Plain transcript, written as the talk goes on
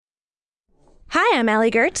Hi, I'm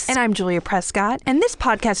Allie Gertz. And I'm Julia Prescott. And this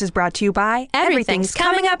podcast is brought to you by Everything's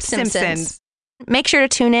Coming Up Simpsons. Make sure to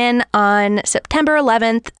tune in on September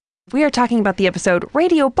 11th. We are talking about the episode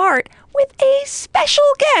Radio Bart with a special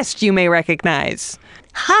guest you may recognize.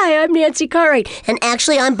 Hi, I'm Nancy Cartwright. And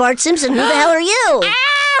actually, I'm Bart Simpson. Who the hell are you?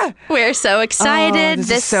 We're so excited. Oh,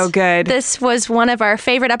 this is so good. This was one of our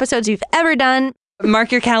favorite episodes we've ever done.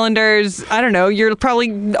 Mark your calendars. I don't know. You're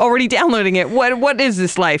probably already downloading it. What is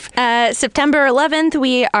this life? September 11th,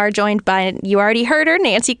 we are joined by, you already heard her,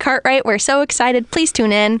 Nancy Cartwright. We're so excited. Please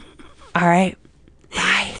tune in. All right.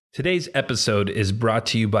 Bye. Today's episode is brought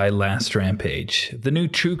to you by Last Rampage, the new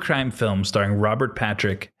true crime film starring Robert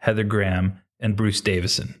Patrick, Heather Graham, and Bruce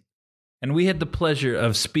Davison. And we had the pleasure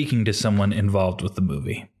of speaking to someone involved with the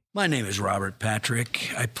movie. My name is Robert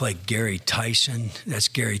Patrick. I play Gary Tyson. That's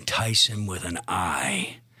Gary Tyson with an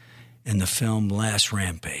I in the film Last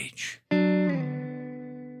Rampage.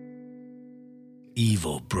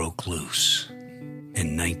 Evil broke loose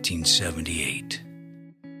in 1978,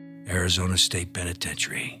 Arizona State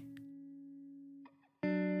Penitentiary.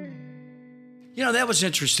 You know, that was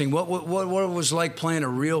interesting. What it was like playing a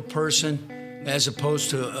real person as opposed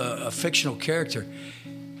to a fictional character.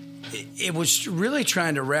 It was really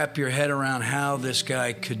trying to wrap your head around how this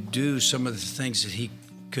guy could do some of the things that he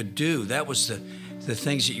could do. That was the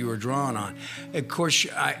things that you were drawing on. Of course,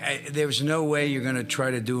 there was no way you're going to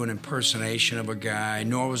try to do an impersonation of a guy,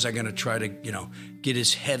 nor was I going to try to, get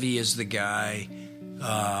as heavy as the guy.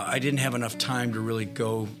 I didn't have enough time to really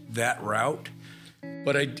go that route.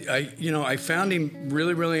 But I found him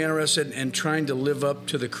really, really interested in trying to live up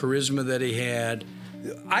to the charisma that he had.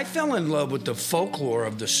 I fell in love with the folklore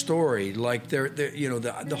of the story, like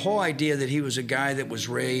the whole idea that he was a guy that was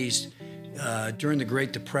raised during the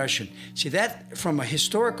Great Depression. See, that from a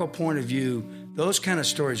historical point of view, those kind of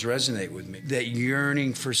stories resonate with me. That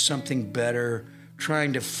yearning for something better,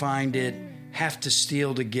 trying to find it, have to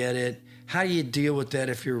steal to get it. How do you deal with that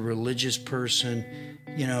if you're a religious person?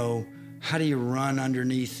 How do you run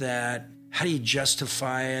underneath that? How do you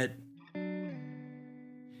justify it?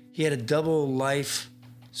 He had a double life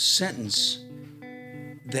sentence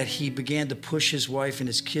that he began to push his wife and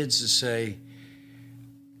his kids to say,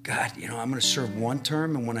 God, I'm going to serve one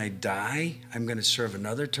term, and when I die, I'm going to serve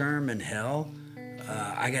another term in hell.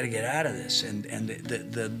 I got to get out of this. And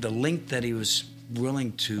the length that he was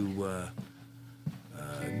willing to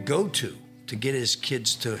go to get his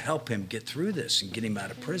kids to help him get through this and get him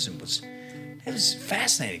out of prison was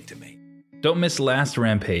fascinating to me. Don't miss Last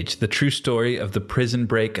Rampage, the true story of the prison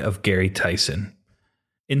break of Gary Tyson.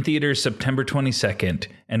 In theaters September 22nd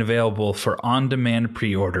and available for on-demand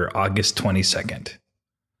pre-order August 22nd.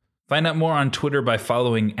 Find out more on Twitter by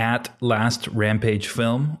following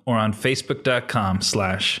 @LastRampageFilm or on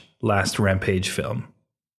Facebook.com/LastRampageFilm.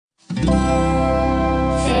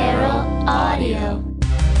 Feral Audio.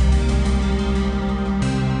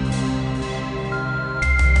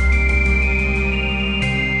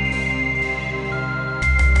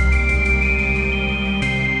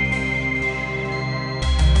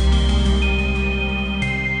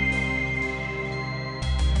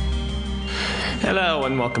 Hello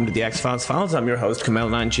and welcome to the X-Files Files. I'm your host, Kumail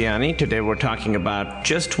Nanjiani. Today we're talking about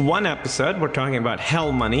just one episode. We're talking about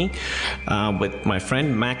Hell Money with my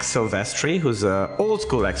friend Max Silvestri, who's an old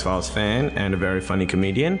school X-Files fan and a very funny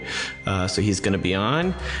comedian. So he's going to be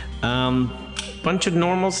on. Bunch of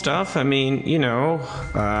normal stuff. I mean, the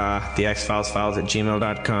X-Files Files at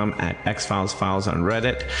gmail.com, at X-Files Files on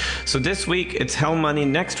Reddit. So this week, it's Hell Money.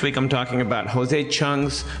 Next week, I'm talking about Jose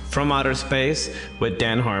Chung's From Outer Space with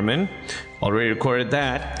Dan Harmon. Already recorded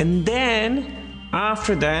that. And then,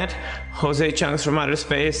 after that, Jose Chung's From Outer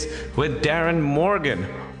Space with Darren Morgan.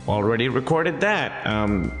 Already recorded that.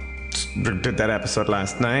 Did that episode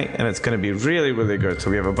last night, and it's going to be really, really good. So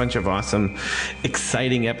we have a bunch of awesome,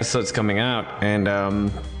 exciting episodes coming out.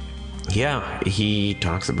 And he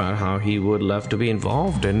talks about how he would love to be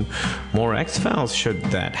involved in more X-Files should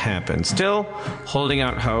that happen. Still holding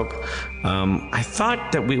out hope. I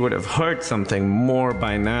thought that we would have heard something more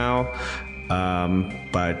by now,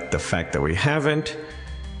 but the fact that we haven't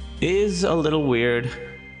is a little weird.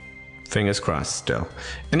 Fingers crossed still.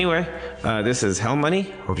 Anyway, this is Hell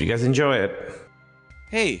Money. Hope you guys enjoy it.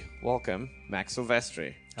 Hey, welcome, Max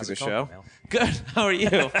Silvestri, to the show. Good. How are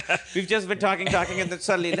you? We've just been talking, and then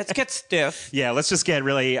suddenly, let's get stiff. Yeah, let's just get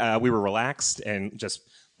really, we were relaxed and just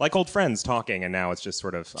like old friends talking, and now it's just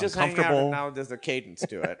sort of just uncomfortable. Hang out, and now there's a cadence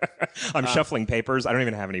to it. I'm shuffling papers. I don't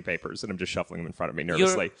even have any papers, and I'm just shuffling them in front of me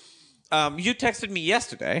nervously. you texted me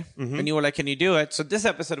yesterday, and you were like, "Can you do it?" So this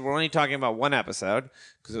episode, we're only talking about one episode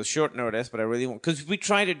because it was short notice. But I really want because we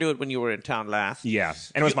tried to do it when you were in town last. Yeah,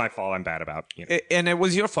 and it was my fault. I'm bad about. And it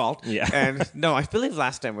was your fault. Yeah. And no, I believe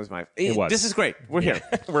last time was my. It was. This is great. We're here.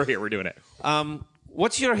 We're here. We're doing it.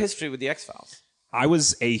 What's your history with the X-Files? I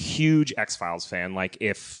was a huge X-Files fan. Like,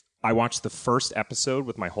 if I watched the first episode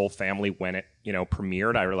with my whole family when it,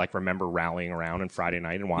 premiered, I remember rallying around on Friday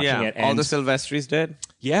night and watching it. And all the Sylvestris did.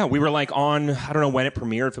 Yeah, we were on, I don't know when it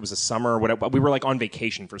premiered, if it was a summer or whatever, but we were on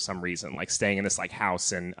vacation for some reason, staying in this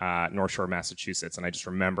house in North Shore, Massachusetts. And I just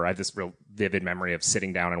remember, I have this real vivid memory of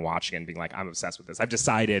sitting down and watching it and being like, I'm obsessed with this. I've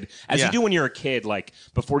decided, as you do when you're a kid,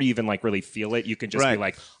 before you even really feel it, you can just be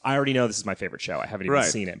like, I already know this is my favorite show. I haven't even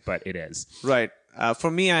seen it, but it is. Right.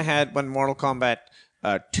 For me, I had when Mortal Kombat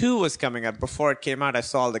 2 was coming out. Before it came out, I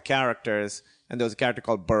saw all the characters, and there was a character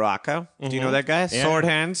called Baraka. Do you know that guy? Yeah. Sword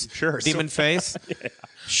hands, Sure. demon face,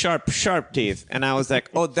 sharp teeth. And I was like,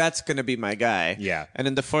 oh, that's going to be my guy. Yeah. And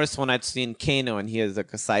in the first one, I'd seen Kano, and he has a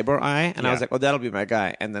cyber eye. And I was like, oh, that'll be my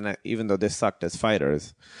guy. And then even though they sucked as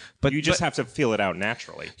fighters. But you just have to feel it out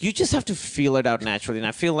naturally. You just have to feel it out naturally. And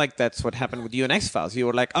I feel like that's what happened with you and X-Files. You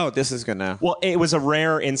were like, oh, this is going to... Well, it was a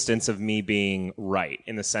rare instance of me being right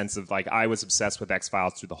in the sense of I was obsessed with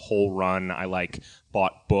X-Files through the whole run. I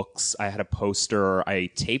bought books. I had a poster.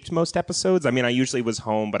 I taped most episodes. I usually was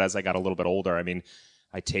home, but as I got a little bit older,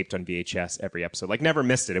 I taped on VHS every episode. Never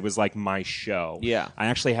missed it. It was my show. Yeah. I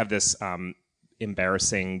actually have this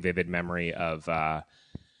embarrassing, vivid memory of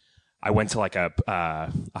I went to a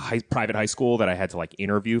private high school that I had to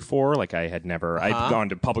interview for. I had never, I'd gone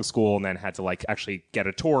to public school and then had to actually get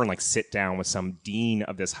a tour and sit down with some dean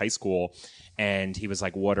of this high school. And he was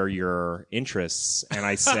like, "What are your interests?" And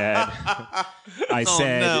I said,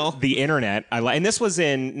 no. The internet. And this was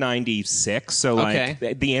in '96, so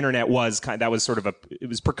the internet was that was sort of it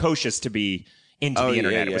was precocious to be into the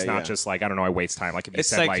internet. It was not just I don't know, I waste time. If you it's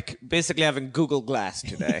said basically having Google Glass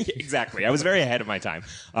today. Exactly. I was very ahead of my time.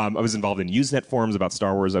 I was involved in Usenet forums about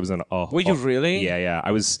Star Wars. I was in. Were you really? Yeah.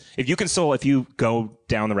 I was. If you go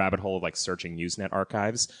down the rabbit hole of searching Usenet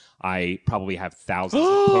archives, I probably have thousands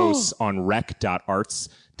of posts on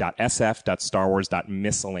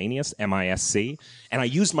rec.arts.sf.starwars.miscellaneous, MISC. And I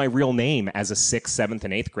used my real name as a 6th, 7th,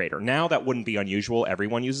 and 8th grader. Now that wouldn't be unusual.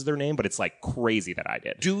 Everyone uses their name, but it's crazy that I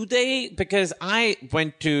did. Do they? Because I've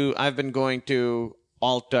been going to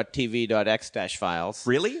alt.tv.x-files.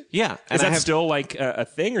 Really? Yeah. Is that still a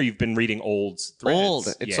thing, or you've been reading old threads?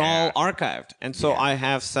 Old. It's all archived. And so I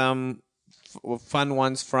have some fun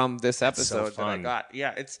ones from this episode that I got.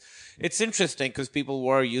 Yeah, it's interesting because people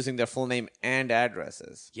were using their full name and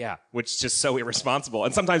addresses. Yeah, which is just so irresponsible.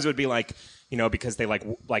 And sometimes it would be because they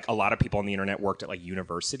a lot of people on the internet worked at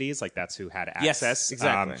universities, that's who had access. Yes,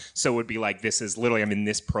 exactly. So it would be this is literally I'm in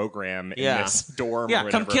this program in this dorm. Yeah, or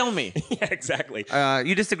whatever. come kill me. Yeah, exactly.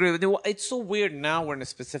 You disagree with me? It's so weird now. We're in a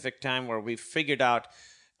specific time where we've figured out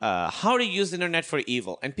how to use the internet for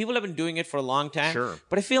evil, and people have been doing it for a long time. Sure.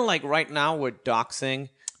 But I feel like right now with doxing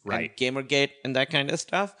and Gamergate and that kind of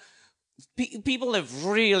stuff, people have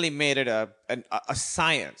really made it a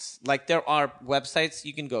science. There are websites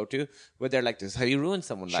you can go to where they're this is how you ruin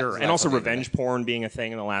someone's life. Sure, and also revenge porn being a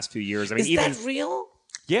thing in the last few years. Is that real?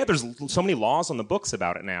 Yeah, there's so many laws on the books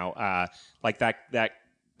about it now.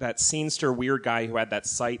 That Scenester weird guy who had that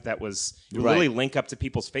site that was really link up to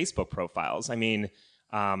people's Facebook profiles. It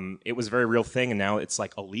was a very real thing, and now it's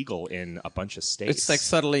illegal in a bunch of states. It's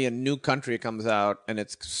suddenly a new country comes out, and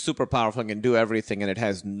it's super powerful and can do everything, and it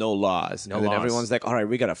has no laws. And then everyone's like, all right,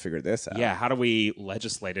 we got to figure this out. Yeah, how do we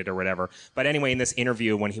legislate it or whatever? But anyway, in this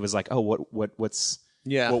interview, when he was like, oh, what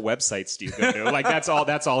websites do you go to?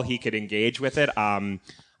 That's all he could engage with it.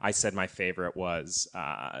 I said my favorite was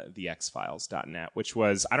the xfiles.net, which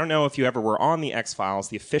was, I don't know if you ever were on the X-Files,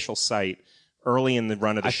 the official site, early in the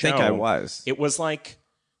run of the show. I think I was. It was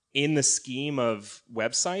in the scheme of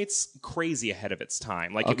websites, crazy ahead of its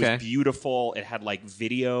time. It was beautiful. It had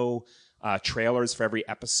video trailers for every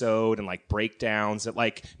episode and breakdowns.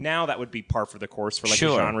 Now that would be par for the course for a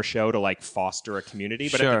genre show to foster a community.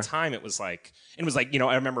 But at the time it was I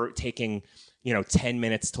remember taking 10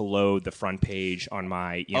 minutes to load the front page on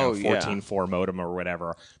my 14.4 modem or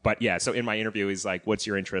whatever. But yeah, so in my interview, he's like, what's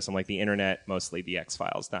your interest? I'm like, the internet, mostly the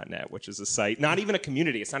xfiles.net, which is a site, not even a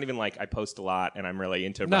community. It's not even I post a lot and I'm really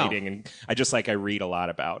into writing, and I just I read a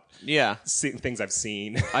lot about things I've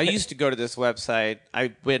seen. I used to go to this website.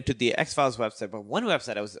 I went to the X-Files website, but one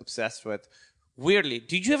website I was obsessed with, weirdly,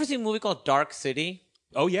 did you ever see a movie called Dark City?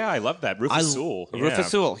 Oh yeah, I love that. Rufus Sewell. Rufus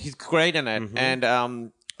Sewell. He's great in it. Mm-hmm.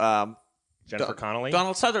 And Jennifer Connelly?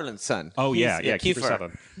 Donald Sutherland's son. Oh, Kiefer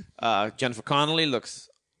Sutherland. Jennifer Connelly looks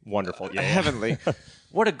Wonderful. Yeah. Heavenly.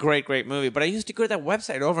 What a great movie. But I used to go to that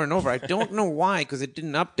website over and over. I don't know why, because it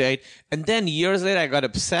didn't update. And then years later, I got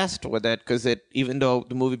obsessed with it because even though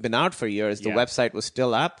the movie had been out for years, the website was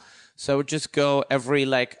still up. So I would just go every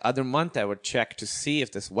other month. I would check to see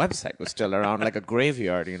if this website was still around, like a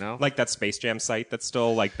graveyard, Like that Space Jam site that's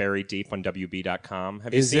still buried deep on WB.com.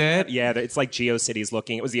 Have you Is seen it? that? Yeah, it's like GeoCities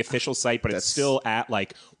looking. It was the official site, but it's still at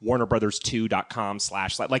WarnerBrothers2.com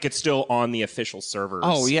 / it's still on the official servers.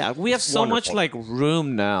 Oh, yeah. We have It's so wonderful. much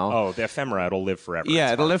room now. Oh, the ephemera, it'll live forever. Yeah,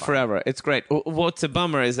 It's it'll live horrifying. forever. It's great. What's a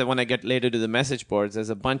bummer is that when I get later to the message boards, there's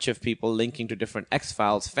a bunch of people linking to different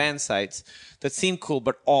X-Files fan sites that seem cool,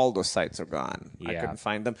 but all those sites are gone. I Yeah. couldn't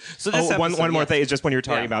find them. So this one episode, more yeah. thing is just when you were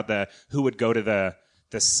talking Yeah. about who would go to the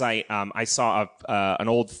site. I saw an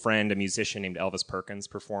old friend, a musician named Elvis Perkins,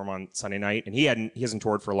 perform on Sunday night, and he hasn't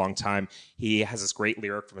toured for a long time. He has this great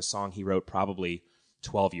lyric from a song he wrote probably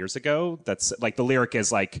 12 years ago. That's the lyric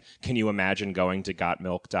is can you imagine going to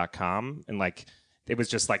gotmilk.com? And it was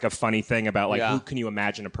just a funny thing about who can you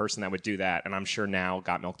imagine a person that would do that? And I'm sure now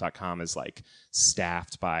gotmilk.com is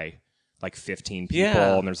staffed by 15 people,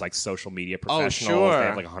 Yeah. and there's social media professionals. sure. They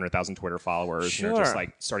have 100,000 Twitter followers, and they're just Sure.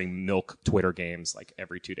 starting milk Twitter games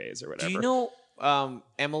every 2 days or whatever. Do you know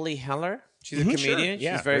Emily Heller? She's a Mhm, comedian. sure.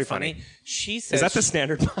 Yeah, She's very very funny. funny. She says Is that the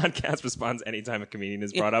standard podcast response anytime a comedian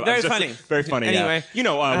is brought up? very I'm just- funny. Very funny. Anyway, we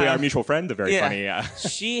are a mutual friend. The very funny. Yeah.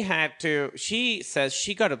 She says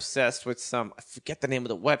she got obsessed with I forget the name of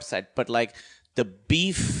the website, but the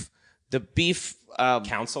beef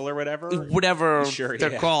Council or whatever. Sure,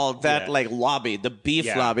 they're yeah. called, that Yeah. lobby, the beef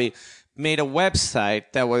Yeah. lobby, made a website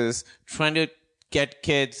that was trying to get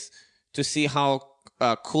kids to see how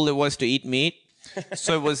cool it was to eat meat.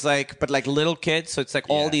 So it was but little kids. So it's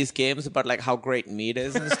all these games about how great meat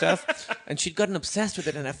is and stuff. And she'd gotten obsessed with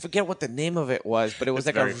it, and I forget what the name of it was, but it was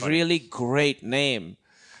a very funny. really great name.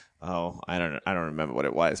 Oh, I don't remember what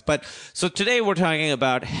it was. But so today we're talking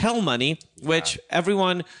about Hell Money, which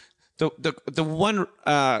everyone, the one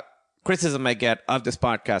criticism I get of this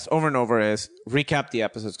podcast over and over is recap the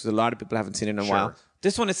episodes, because a lot of people haven't seen it in a while.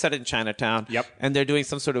 This one is set in Chinatown. Yep. And they're doing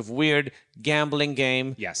some sort of weird gambling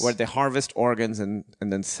game Yes. where they harvest organs and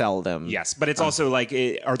then sell them. Yes, but it's also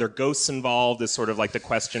are there ghosts involved? Is sort of the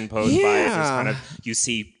question posed by it. There's kind of you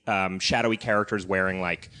see shadowy characters wearing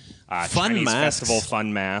Fun Chinese masks. festival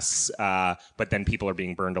fun masks, but then people are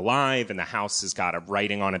being burned alive, and the house has got a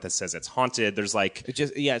writing on it that says it's haunted. There's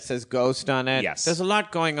It says ghost on it. Yes. There's a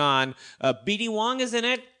lot going on. BD Wong is in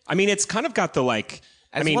it, it's kind of got the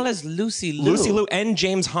as well as Lucy Liu. Lucy Liu and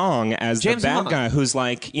James Hong as James the bad Hong. guy who's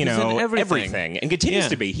in everything. and continues Yeah.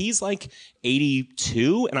 to be. He's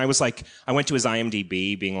 82, and I went to his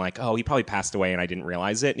IMDb being oh, he probably passed away and I didn't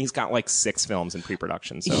realize it, and he's got 6 films in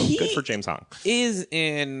pre-production, so good for James Hong. Is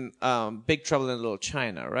in Big Trouble in Little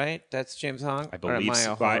China, right? That's James Hong? I believe Or am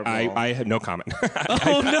so. I, I have no comment.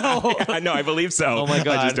 Oh, no. No, I believe so. Oh, my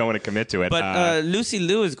God. I just don't want to commit to it. But Lucy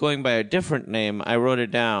Liu is going by a different name. I wrote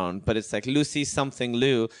it down, but it's Lucy something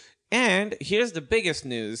Liu. And here's the biggest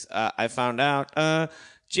news I found out.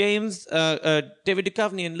 David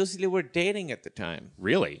Duchovny and Lucy Liu were dating at the time.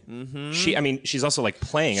 Really? Mm-hmm. She's also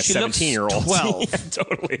playing a She looks 17-year-old. 12. Yeah,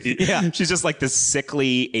 totally. Yeah. She's just this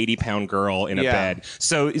sickly 80-pound girl in a Yeah. bed.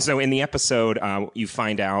 So in the episode, you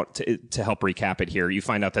find out, to help recap it here, you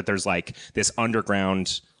find out that there's this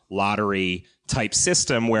underground lottery type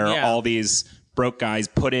system where Yeah. all these broke guys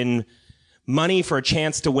put in money for a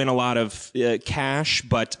chance to win a lot of cash,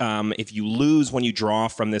 but if you lose when you draw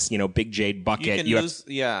from this, big jade bucket, you lose-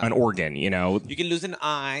 have an organ. You can lose an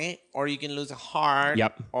eye, or you can lose a heart.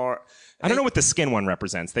 Yep. Or I don't know what the skin one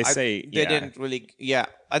represents. They say they didn't really. Yeah,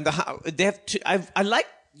 and they have to. I like.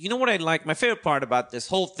 You know what I like? My favorite part about this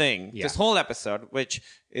whole thing, this whole episode, which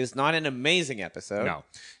is not an amazing episode. No.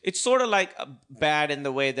 It's sort of bad in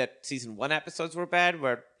the way that season 1 episodes were bad,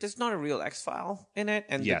 where there's not a real X-File in it,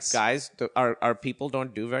 and Yes. the guys, our people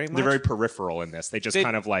don't do very much. They're very peripheral in this. They just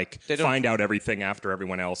kind of they don't- find out everything after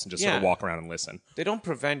everyone else and just sort of Yeah. walk around and listen. They don't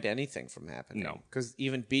prevent anything from happening. No. Because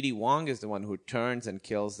even BD Wong is the one who turns and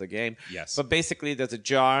kills the game. Yes. But basically, there's a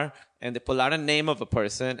jar, and they pull out a name of a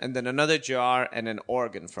person, and then another jar and an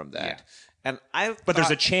organ from that. Yeah. And But there's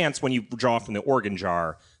a chance when you draw from the organ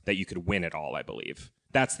jar that you could win it all, I believe.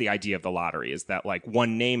 That's the idea of the lottery, is that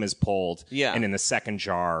one name is pulled, Yeah. and in the second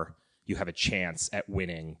jar, you have a chance at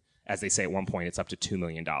winning. As they say at one point, it's up to $2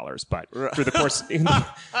 million. But through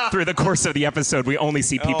the course of the episode, we only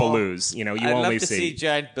see people lose. You I'd only love to see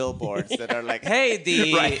giant billboards that are hey,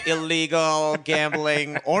 the Right. illegal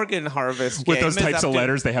gambling organ harvest with game those is types up of to-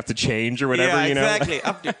 letters they have to change or whatever. Yeah, you know? exactly.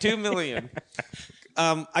 Up to $2 million.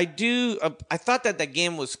 I thought that the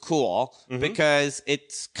game was cool because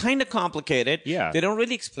it's kind of complicated. Yeah. They don't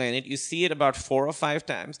really explain it. You see it about 4 or 5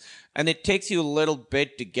 times, and it takes you a little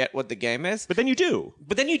bit to get what the game is. But then you do.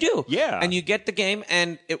 Yeah. And you get the game,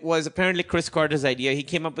 and it was apparently Chris Carter's idea. He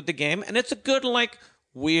came up with the game, and it's a good, like,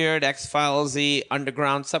 weird X-Files-y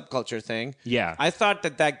underground subculture thing. Yeah. I thought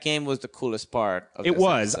that game was the coolest part of It this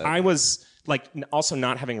was. episode. I was, like, also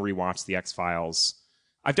not having rewatched the X-Files.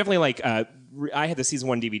 I've definitely, like, I had the season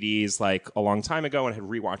 1 DVDs, like, a long time ago and had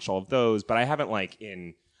rewatched all of those, but I haven't, like,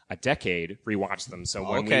 in a decade rewatched them. So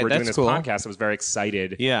when we were doing this podcast, I was very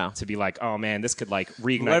excited to be like, oh, man, this could, like,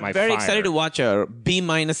 reignite my fire. We're very excited to watch a B-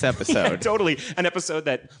 episode. Yeah, totally. An episode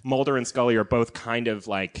that Mulder and Scully are both kind of,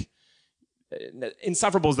 like,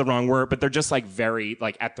 insufferable is the wrong word, but they're just, like, very,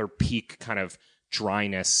 like, at their peak kind of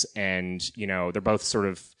dryness, and, you know, they're both sort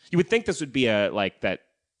of, you would think this would be a, like, that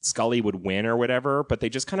Scully would win or whatever, but they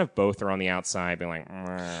just kind of both are on the outside being like...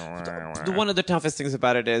 One of the toughest things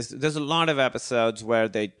about it is there's a lot of episodes where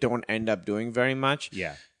they don't end up doing very much.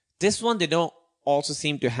 Yeah. This one, they don't also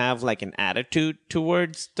seem to have, like, an attitude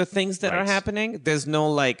towards the things that are happening. There's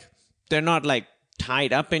no, like... They're not, like,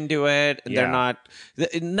 tied up into it. Yeah. They're not...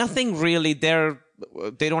 Nothing really...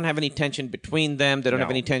 They don't have any tension between them. They don't have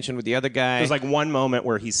any tension with the other guy. There's, like, one moment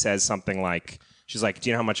where he says something like... She's like, do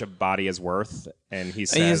you know how much a body is worth? And he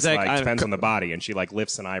says, like, depends on the body. And she, like,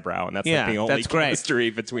 lifts an eyebrow. And that's, like, the only chemistry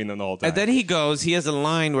between them the whole time. And then he has a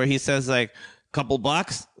line where he says, like, couple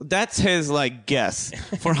bucks. That's his, like, guess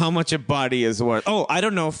for how much a body is worth. Oh, I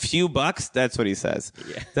don't know, a few bucks? That's what he says.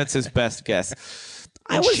 Yeah. That's his best guess.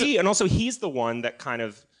 And also, he's the one that kind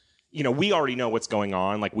of, you know, we already know what's going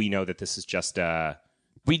on. Like, we know that this is just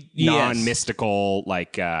non-mystical,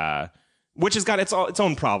 like, which has got its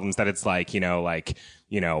own problems, that it's like,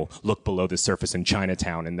 look below the surface in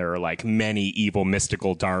Chinatown and there are, like, many evil,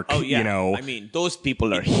 mystical, dark, I mean, those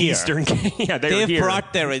people are here. Eastern, they've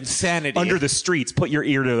brought their insanity. Under the streets, put your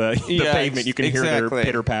ear to the pavement, you can hear their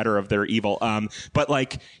pitter-patter of their evil. But,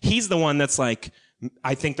 like, he's the one that's, like,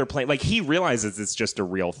 I think they're playing, like, he realizes it's just a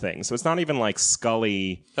real thing. So it's not even like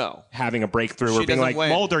Scully having a breakthrough or being like,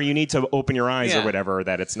 Mulder, you need to open your eyes or whatever,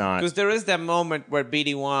 that it's not. Because there is that moment where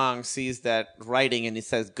B.D. Wong sees that writing and he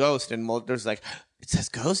says ghost, and Mulder's like, it says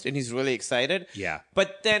ghost? And he's really excited. Yeah.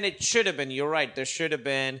 But then it should have been, you're right, there should have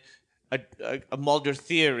been a Mulder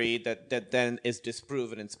theory that then is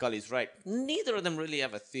disproven, and Scully's right. Neither of them really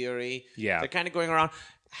have a theory. Yeah. They're kind of going around.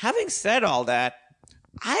 Having said all that,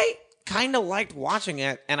 I kind of liked watching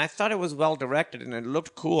it, and I thought it was well directed and it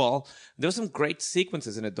looked cool. There were some great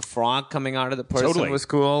sequences in it. The frog coming out of the person was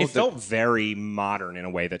cool. It felt very modern in a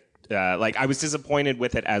way that like, I was disappointed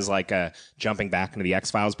with it as, like, a jumping back into the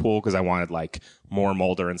X-Files pool, because I wanted, like, more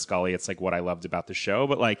Mulder and Scully. It's, like, what I loved about the show.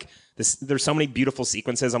 But, like, there's so many beautiful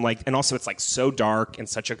sequences. I'm like, and also it's, like, so dark and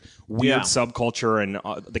such a weird subculture, and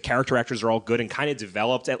the character actors are all good and kind of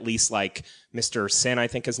developed, at least, like, Mr. Sin, I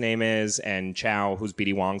think his name is, and Chow, who's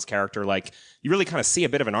B.D. Wong's character. Like, you really kind of see a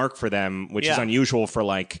bit of an arc for them, which is unusual for,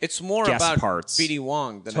 like, it's more guest about parts. B.D.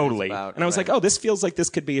 Wong than totally. It's about. And I was like, oh, this feels like this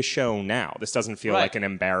could be a show now. This doesn't feel like an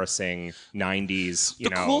embarrassing 90s, The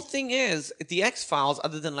cool thing is, the X-Files,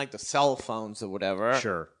 other than, like, the cell phones or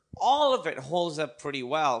whatever, all of it holds up pretty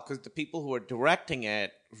well, because the people who were directing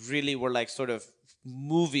it really were, like, sort of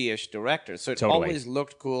movie-ish directors. So it always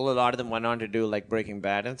looked cool. A lot of them went on to do, like, Breaking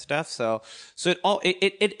Bad and stuff. So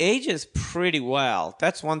it ages pretty well.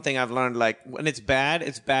 That's one thing I've learned. Like, when it's bad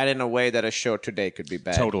in a way that a show today could be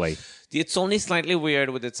bad. Totally. It's only slightly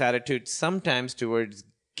weird with its attitude sometimes towards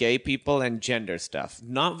gay people and gender stuff.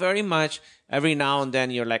 Not very much. Every now and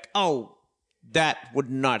then you're like, oh, that would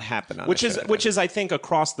not happen on which is I think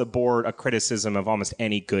across the board a criticism of almost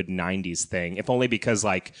any good 90s thing, if only because,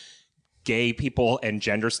 like, gay people and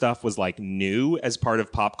gender stuff was, like, new as part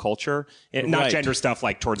of pop culture. Not gender stuff,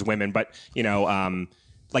 like, towards women, but,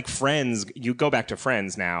 like, Friends, you go back to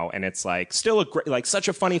Friends now, and it's, like, still a great, like, such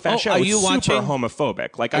a funny, fast show. Are you super watching?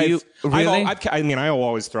 Homophobic. Like, Really? I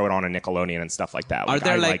always throw it on a Nickelodeon and stuff like that.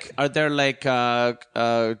 Are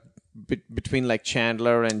there between, like,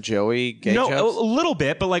 Chandler and Joey gay jokes? A little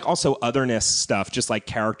bit, but, like, also otherness stuff, just, like,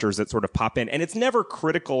 characters that sort of pop in. And it's never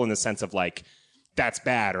critical in the sense of, like, that's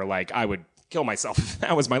bad, or, like, I would kill myself if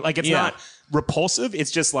that was my... Like, it's not repulsive.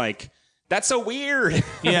 It's just, like, that's so weird.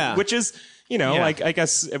 Yeah. Which is, like, I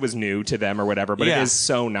guess it was new to them or whatever, but it is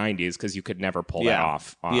so 90s, because you could never pull that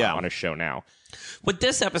off on a show now. With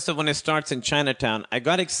this episode, when it starts in Chinatown, I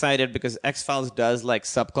got excited because X-Files does like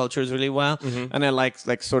subcultures really well. And I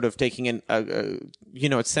like sort of taking in,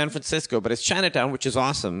 it's San Francisco, but it's Chinatown, which is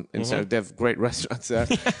awesome. And so they have great restaurants there.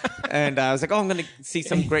 And I was like, I'm going to see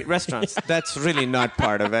some great restaurants. That's really not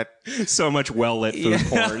part of it. So much well-lit food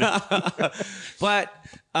porn. But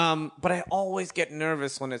I always get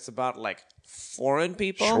nervous when it's about like foreign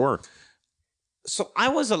people. Sure. So I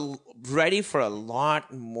was ready for a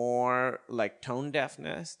lot more like tone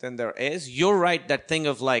deafness than there is. You're right, that thing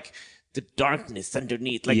of like the darkness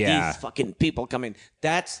underneath, like these fucking people coming.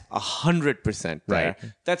 That's 100% there.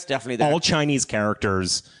 Right. That's definitely there. All Chinese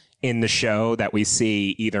characters in the show that we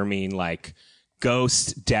see either mean like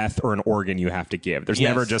ghost, death, or an organ you have to give. There's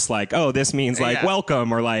never just like, oh, this means like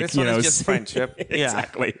welcome or like, this one is just friendship.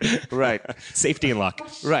 Exactly. Right. Safety and luck.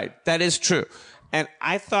 Right. That is true. And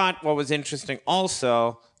I thought what was interesting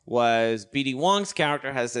also was B.D. Wong's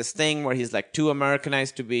character has this thing where he's like too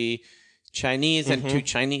Americanized to be Chinese and too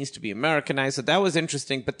Chinese to be Americanized. So that was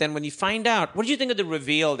interesting. But then when you find out, what do you think of the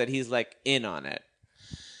reveal that he's like in on it?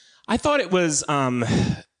 I thought it was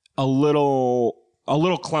a little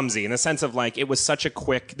clumsy in the sense of like it was such a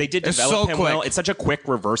quick. They did develop him well. It's such a quick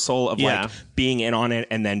reversal of like being in on it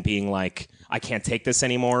and then being like, I can't take this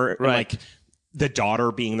anymore. Right. And, like the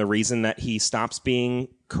daughter being the reason that he stops being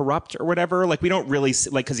corrupt or whatever. Like we don't really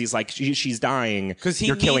like because he's like she's dying because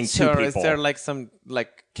you're killing two people. Is there like some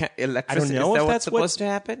like electricity? I don't know is that if what's that's supposed to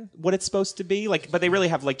happen. What it's supposed to be like, but they really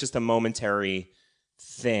have like just a momentary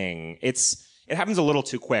thing. It happens a little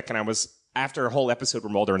too quick, and I was after a whole episode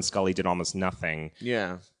where Mulder and Scully did almost nothing.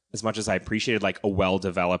 Yeah. As much as I appreciated like a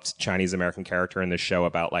well-developed Chinese American character in this show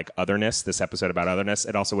about like otherness, this episode about otherness,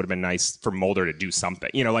 it also would have been nice for Mulder to do something,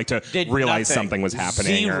 like to realize something was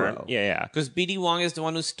happening. Zero. Yeah. Because B.D. Wong is the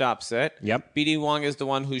one who stops it. Yep. B.D. Wong is the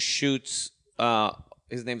one who shoots,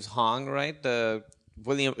 his name's Hong, right? The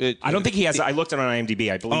William. I don't think he has. I looked it on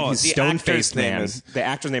IMDb. I believe he's Stone-Faced Man. The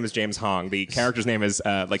actor's name is James Hong. The character's name is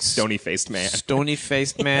like Stony-Faced Man.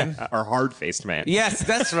 Stony-Faced Man? Or Hard-Faced Man. Yes,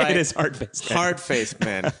 that's right. It is Hard-Faced Man. Hard-Faced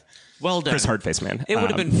Man. Well done. Chris Hard-Faced Man. It would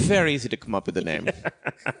have been very easy to come up with a name.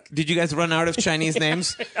 Did you guys run out of Chinese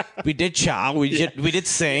names? We did Chow. We did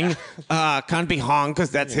Sing. Can't be Hong because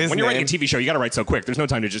that's his name. When you're writing a TV show, you got to write so quick. There's no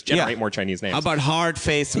time to just generate more Chinese names. How about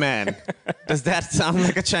Hard-Faced Man? Does that sound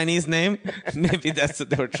like a Chinese name? Maybe that's what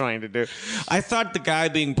they were trying to do. I thought the guy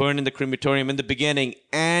being burned in the crematorium in the beginning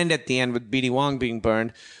and at the end with B.D. Wong being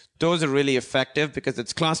burned, those are really effective because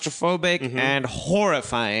it's claustrophobic and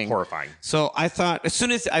horrifying. So I thought, as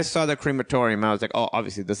soon as I saw the crematorium, I was like, oh,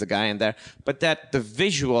 obviously there's a guy in there. But the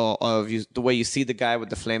visual of the way you see the guy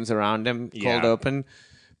with the flames around him, cold open,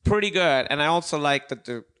 pretty good. And I also like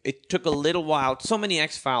that it took a little while. So many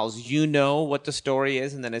X-Files, you know what the story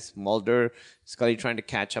is, and then it's Mulder, Scully trying to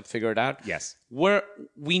catch up, figure it out. Yes.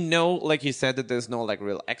 We know, like you said, that there's no like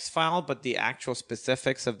real X-File, but the actual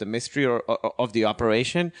specifics of the mystery or of the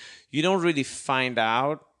operation, you don't really find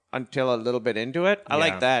out until a little bit into it. I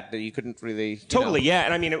like that you couldn't really... Totally, yeah.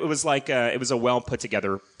 And I mean, it was like it was a well put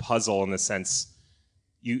together puzzle in the sense...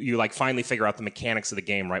 You like finally figure out the mechanics of the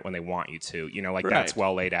game right when they want you to. That's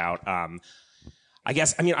well laid out. I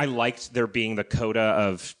guess, I mean, I liked there being the coda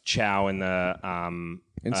of Chow in the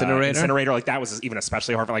incinerator. Like that was even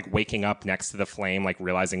especially hard for like waking up next to the flame, like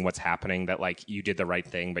realizing what's happening, that like you did the right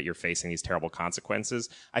thing, but you're facing these terrible consequences.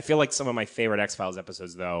 I feel like some of my favorite X-Files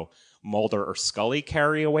episodes, though, Mulder or Scully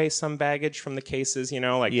carry away some baggage from the cases,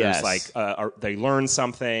 there's like, they learn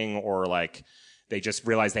something or like, they just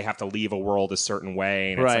realize they have to leave a world a certain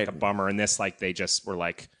way, and it's like a bummer. And this, like, they just were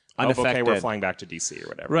like, okay, we're flying back to DC or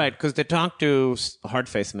whatever. Right, because they talk to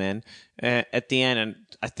Hard-Faced Man at the end, and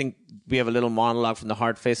I think we have a little monologue from the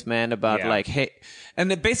Hard-Faced Man about like, hey,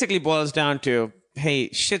 and it basically boils down to, hey,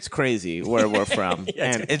 shit's crazy where we're from,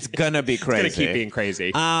 and it's gonna be crazy. It's gonna keep being crazy.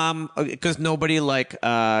 Because nobody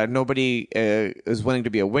is willing to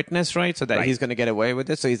be a witness, right? So that he's gonna get away with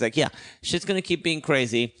it. So he's like, yeah, shit's gonna keep being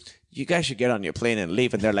crazy. You guys should get on your plane and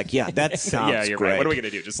leave. And they're like, yeah, that sounds you're great. Right. What are we going to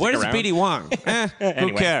do? Just Where's stick around? B.D. Wong?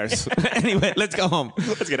 Who cares? Anyway, let's go home.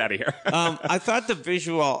 Let's get out of here. I thought the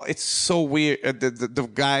visual, it's so weird.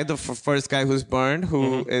 The first guy who's burned,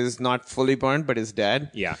 who is not fully burned but is dead.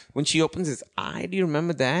 Yeah. When she opens his eye, do you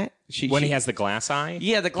remember that? When he has the glass eye?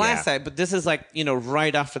 Yeah, the glass eye. But this is like,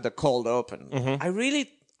 right after the cold open.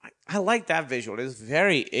 I like that visual. It's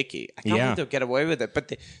very icky. I can't believe they'll get away with it.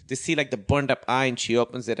 But they see like the burned up eye and she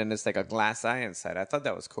opens it and it's like a glass eye inside. I thought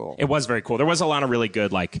that was cool. It was very cool. There was a lot of really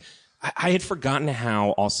good, like, I had forgotten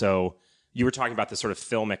how also you were talking about the sort of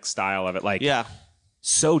filmic style of it. Like,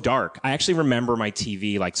 so dark. I actually remember my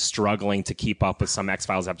TV like struggling to keep up with some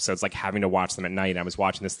X-Files episodes, like having to watch them at night. I was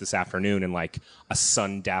watching this afternoon in like a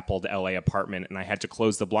sun-dappled LA apartment, and I had to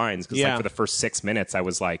close the blinds because like for the first 6 minutes I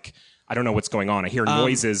was like, I don't know what's going on. I hear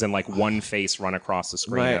noises and like one face run across the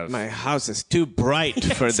screen. Right, my house is too bright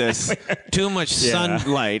for this. Too much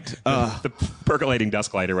sunlight. The percolating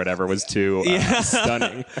dusk light or whatever was too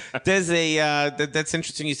stunning. There's that's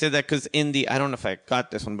interesting you said that, because in the, I don't know if I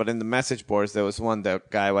got this one, but in the message boards there was one, the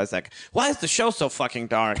guy was like, why is the show so fucking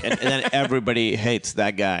dark? And then everybody hates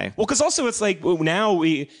that guy. Well, because also it's like now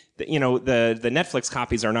the Netflix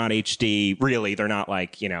copies are not HD, really. They're not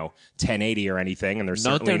like, 1080 or anything, and they're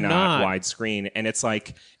certainly not widescreen. And it's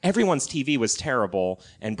like everyone's TV was terrible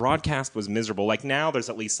and broadcast was miserable. Like now there's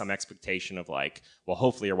at least some expectation of like, well,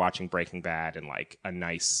 hopefully you're watching Breaking Bad and like a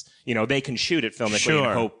nice, they can shoot it filmically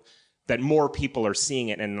and hope that more people are seeing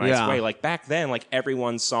it in a nice way. Like back then, like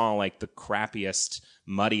everyone saw like the crappiest,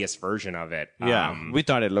 muddiest version of it. We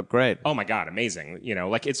thought it looked great. Oh my God, amazing.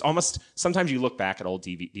 Like it's almost, sometimes you look back at old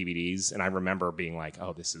DVDs and I remember being like,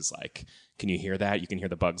 oh, this is like, can you hear that? You can hear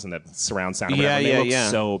the bugs and the surround sound. They look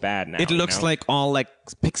so bad now. It looks like all like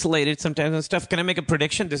pixelated sometimes and stuff. Can I make a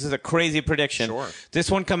prediction? This is a crazy prediction. Sure. This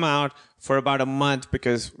one come out for about a month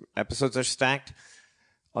because episodes are stacked.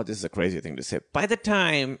 Oh, this is a crazy thing to say. By the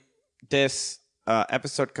time this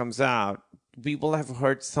episode comes out, we will have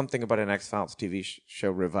heard something about an X-Files TV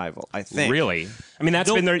show revival, I think. Really? I mean,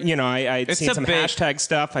 that's been there, I'd seen some hashtag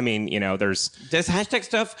stuff. I mean, there's hashtag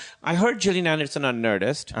stuff. I heard Gillian Anderson on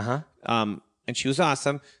Nerdist. And she was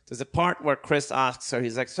awesome. There's a part where Chris asks her,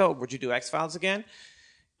 he's like, so, would you do X-Files again?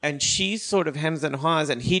 And she sort of hems and haws,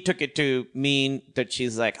 and he took it to mean that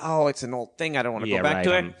she's like, oh, it's an old thing. I don't want to go back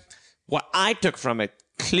to it. What I took from it,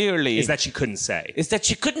 clearly, is that she couldn't say.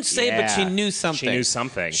 But she knew something. She knew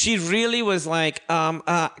something. She really was like,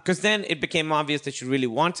 because then it became obvious that she really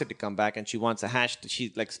wanted to come back, and she wants a hashtag.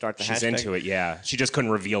 She like start the hashtag. She's into it, yeah. She just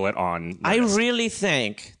couldn't reveal it on Nerdist. I really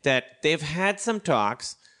think that they've had some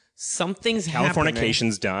talks. Something's happening.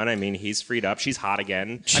 Californication's done. I mean, he's freed up. She's hot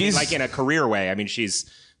again. She's like in a career way. I mean,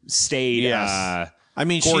 she's stayed. Yes.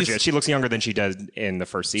 Gorgeous. She looks younger than she did in the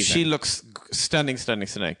first season. She looks stunning.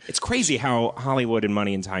 It's crazy how Hollywood and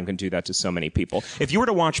money and time can do that to so many people. If you were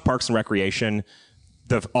to watch Parks and Recreation,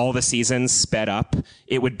 all the seasons sped up,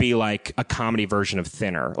 it would be like a comedy version of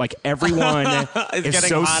Thinner. Like everyone is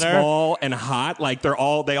so hotter. Small and hot. Like they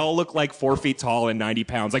all look like 4 feet tall and 90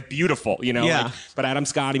 pounds. Like beautiful, Yeah. Like, but Adam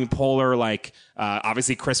Scott, Amy Poehler, like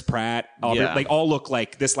obviously Chris Pratt, they all look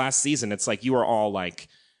like this last season. It's like you are all like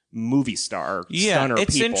movie star, stunner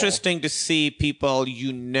it's people. interesting to see people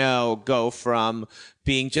go from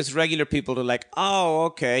being just regular people to like, oh,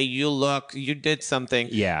 okay, you did something.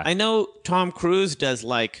 Yeah. I know Tom Cruise does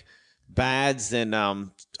like bads and I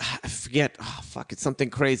forget. Oh fuck, it's something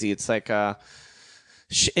crazy. It's like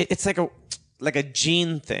it's like a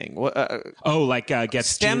gene thing. Get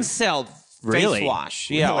stem cell. Really? Face wash,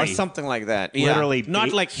 really? Or something like that. Literally,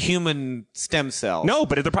 not like human stem cells. No,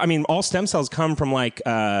 but all stem cells come from like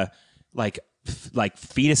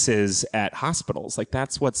fetuses at hospitals. Like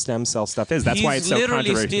that's what stem cell stuff is. That's why it's so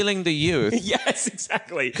controversial. Literally stealing the youth. Yes,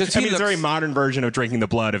 exactly. Because it's a very modern version of drinking the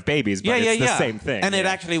blood of babies, but it's the same thing. And it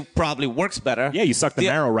actually probably works better. Yeah, you suck the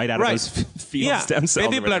marrow right out of those fetal stem cells.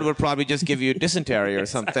 Baby blood would probably just give you dysentery or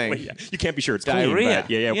something. Yeah. You can't be sure it's diarrhea.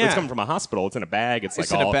 Clean, but it's coming from a hospital. It's in a bag. It's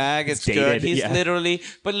in a bag. It's dated. Good. He's literally.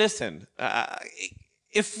 But listen.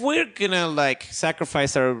 If we're gonna like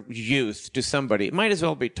sacrifice our youth to somebody, it might as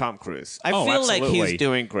well be Tom Cruise. I feel absolutely. like he's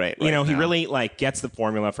doing great. He really like gets the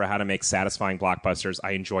formula for how to make satisfying blockbusters.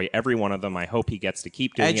 I enjoy every one of them. I hope he gets to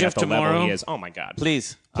keep doing Edge it of at the Tomorrow. level he is. Oh my God!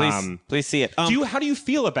 Please see it. How do you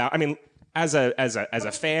feel about? I mean, as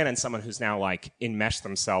a fan and someone who's now like enmeshed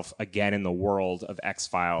themselves again in the world of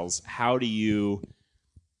X-Files, how do you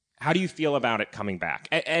feel about it coming back?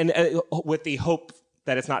 And with the hope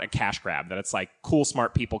that it's not a cash grab, that it's like cool,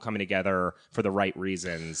 smart people coming together for the right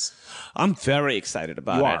reasons. I'm very excited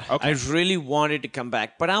about it. Okay. I really wanted to come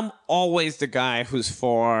back, but I'm always the guy who's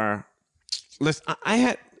for. Listen,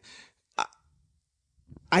 I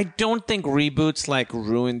don't think reboots like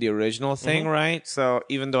ruin the original thing, right? So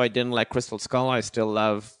even though I didn't like Crystal Skull, I still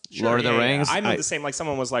love Lord of the Rings. I meant the same. Like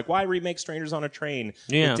someone was like, "Why remake Strangers on a Train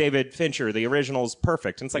with David Fincher? The original's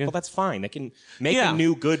perfect." And it's like, well, that's fine. They can make a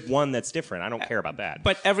new good one that's different. I don't care about that.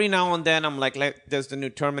 But every now and then, I'm like, there's the new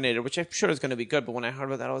Terminator, which I'm sure is going to be good. But when I heard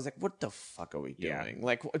about that, I was like, what the fuck are we doing?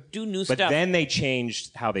 Like, do new stuff. But then they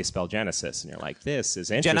changed how they spell Genesis, and you're like, this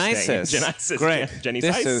is interesting. Genesis. Great. Jenny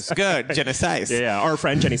this Seiss. Is good. Genesis. Yeah, our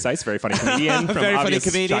friend Jenny Seiss, very funny comedian. Very funny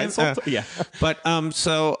comedian. Yeah. But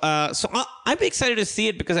so I'd be excited to see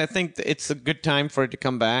it because I think it's a good time for it to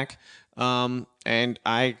come back. And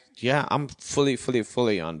I'm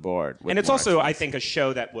fully on board. And it's also, I think, a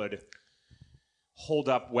show that would hold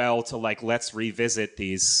up well to like, let's revisit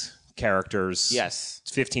these characters. Yes.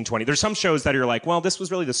 15, 20. There's some shows that are like, well, this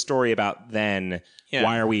was really the story about then. Yeah.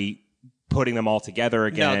 Why are we putting them all together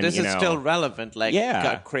again? No, this is still relevant.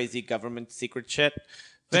 Like, crazy government secret shit.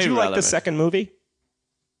 Did you like the second movie?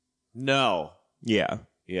 No. Yeah.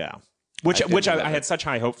 Yeah. Which I had such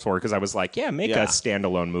high hopes for because I was like, make a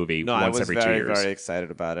standalone movie once every 2 years. I was very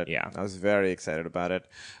excited about it. Yeah. I was very excited about it.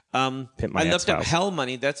 Pimp My I looked up Ex-Files. Hell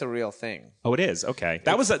Money. That's a real thing. Oh, it is? Okay.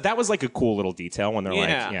 That was like a cool little detail when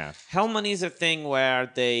they're Hell Money is a thing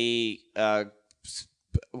where they,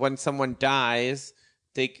 when someone dies,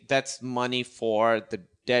 that's money for the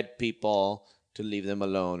dead people to leave them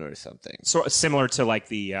alone or something. So similar to like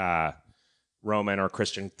the Roman or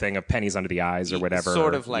Christian thing of pennies under the eyes or whatever.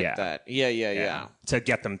 Sort of like that. Yeah. To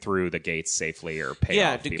get them through the gates safely or pay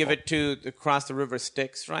off people. Give it to across the river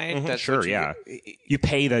Styx, right? Mm-hmm, That's sure, you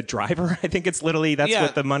pay the driver. I think it's literally, that's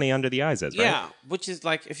what the money under the eyes is, right? Yeah, which is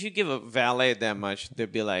like, if you give a valet that much,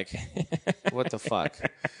 they'd be like, what the fuck?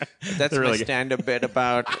 That's my stand-up bit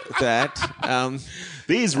about that.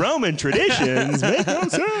 These Roman traditions make no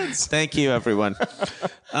sense. Thank you, everyone.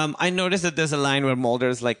 I noticed that there's a line where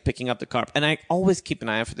Mulder's like picking up the carpet, and I always keep an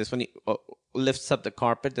eye out for this. When he lifts up the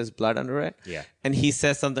carpet, there's blood under it. Yeah. And he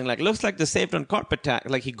says something like, looks like the saved on carpet tag.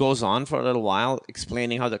 Like he goes on for a little while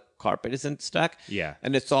explaining how the carpet isn't stuck. Yeah.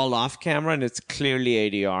 And it's all off camera and it's clearly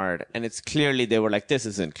ADR'd. And it's clearly, they were like, this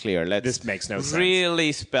isn't clear. This makes no sense.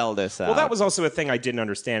 Really spell this out. Well, that was also a thing I didn't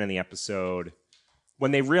understand in the episode.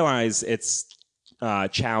 When they realize it's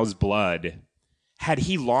Chow's blood, had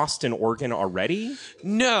he lost an organ already?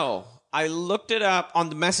 No. I looked it up on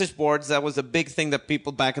the message boards. That was a big thing that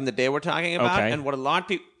people back in the day were talking about. Okay. And what a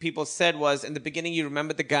lot of people said was, in the beginning, you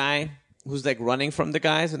remember the guy who's like running from the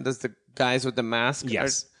guys, and there's the guys with the mask?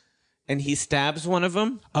 Yes. And he stabs one of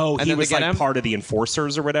them. Oh, and he then was they get like him. part of the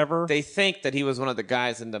enforcers or whatever? They think that he was one of the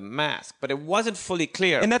guys in the mask, but it wasn't fully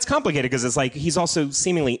clear. And that's complicated because it's like he's also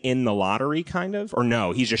seemingly in the lottery, kind of? Or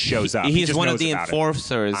no, he just shows up. He's just one of knows the about it.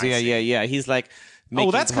 enforcers. Yeah. He's like... Oh,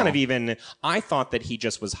 that's kind of even... I thought that he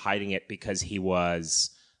just was hiding it because he was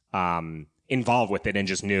involved with it and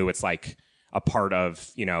just knew it's like a part of,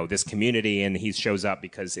 this community, and he shows up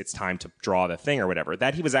because it's time to draw the thing or whatever.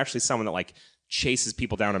 That he was actually someone that like chases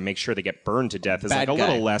people down and makes sure they get burned to death is Bad like a guy.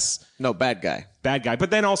 little less... No, bad guy. Bad guy.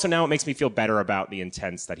 But then also now it makes me feel better about the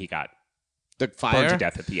intents that he got The fire? burned to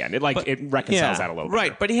death at the end. It reconciles that a little bit.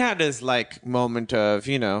 Right, but he had his like moment of,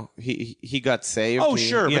 he got saved. Oh,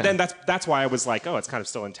 sure. But then that's why I was like, oh, it's kind of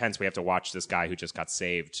still intense. We have to watch this guy who just got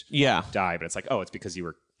saved die. But it's like, oh, it's because you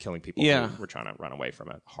were killing people who were trying to run away from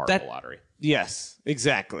a horrible lottery. Yes,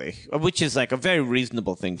 exactly. Which is like a very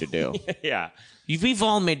reasonable thing to do. Yeah. We've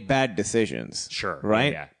all made bad decisions. Sure.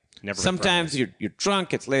 Right? Yeah. Never Sometimes you're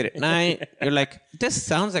drunk, it's late at night. You're like, this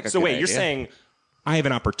sounds like a So good wait, you're idea. saying I have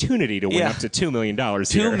an opportunity to win up to $2 million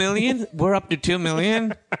here. $2 million? We're up to $2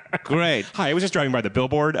 million? Great. Hi, I was just driving by the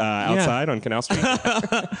billboard outside on Canal Street.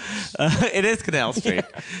 It is Canal Street.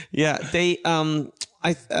 Yeah, they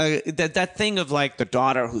that thing of like the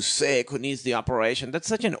daughter who's sick, who needs the operation. That's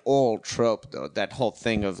such an old trope, though. That whole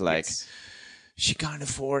thing of like she can't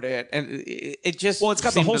afford it, and it just it's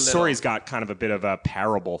got the whole story's got kind of a bit of a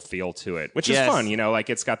parable feel to it, which is fun.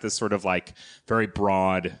 Like it's got this sort of like very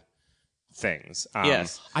broad things.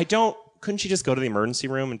 Couldn't she just go to the emergency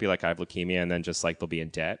room and be like, I have leukemia, and then just like they'll be in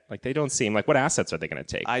debt? Like they don't seem like, what assets are they going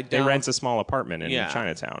to take? They rent a small apartment in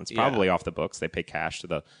Chinatown. It's probably off the books. They pay cash to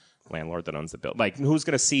the landlord that owns the building. Like who's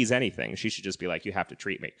going to seize anything? She should just be like, you have to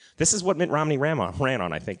treat me. This is what Mitt Romney ran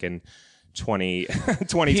on, I think, in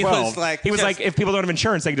 2012. He was like, if people don't have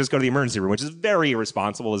insurance, they can just go to the emergency room, which is very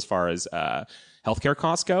irresponsible as far as healthcare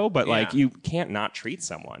costs go. But like, you can't not treat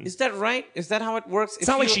someone. Is that right? Is that how it works? It's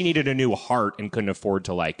not like she needed a new heart and couldn't afford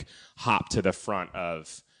to like hop to the front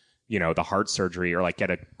of the heart surgery or like get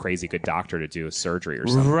a crazy good doctor to do a surgery or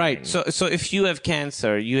something. Right. So if you have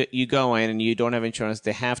cancer, you go in and you don't have insurance,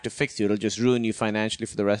 they have to fix you. It'll just ruin you financially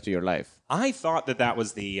for the rest of your life. I thought that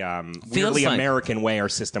was the weirdly American way our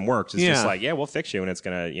system works. It's just like, we'll fix you, and it's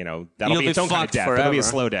gonna, that'll be its own kind of death. It'll be a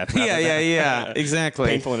slow death. Yeah, exactly.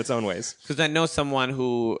 Painful in its own ways. Because I know someone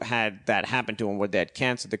who had that happen to them where they had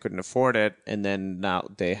cancer, they couldn't afford it, and then now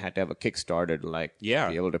they had to have a Kickstarter to like be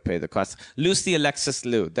able to pay the cost. Lucy Alexis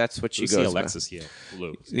Liu, that's what she goes by. Lucy Alexis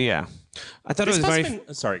Liu. Yeah. I thought it was very...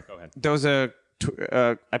 Sorry, go ahead. There was a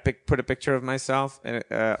put a picture of myself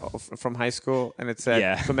from high school, and it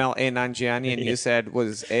said Kumail A. Nanjiani, and you said,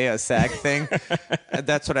 was a SAG thing?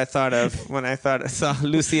 That's what I thought of when I saw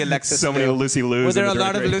Lucy Alexis. So many Lucy Lius. Were there a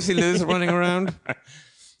lot of Lucy Lius running around?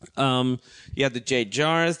 You had the Jade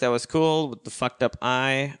Jars. That was cool with the fucked up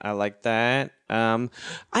eye. I like that.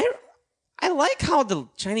 I like how the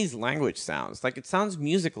Chinese language sounds. Like, it sounds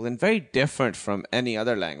musical and very different from any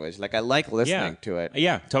other language. Like, I like listening to it.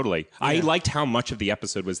 Yeah, totally. Yeah. I liked how much of the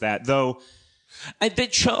episode was that, though. They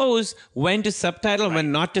chose when to subtitle and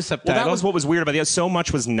when not to subtitle. Well, that was what was weird about it. So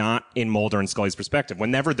much was not in Mulder and Scully's perspective.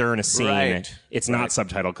 Whenever they're in a scene, it's not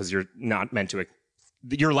subtitled because you're not meant to.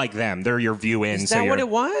 You're like them. They're your view in. Is that what it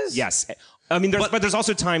was? Yes. I mean, but there's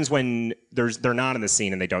also times when they're not in the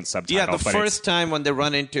scene and they don't subtitle. Yeah, the first time when they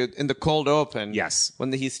run in the cold open. Yes.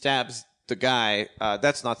 When he stabs the guy,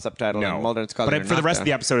 that's not subtitled. No. In Mulder and Scully. But for the rest of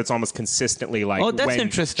the episode, it's almost consistently like that's when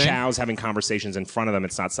interesting. Chow's having conversations in front of them,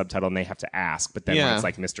 it's not subtitled and they have to ask. But then when it's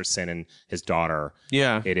like Mr. Sin and his daughter,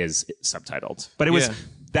 it is subtitled. But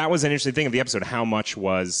that was an interesting thing of the episode, how much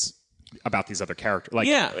was about these other characters, like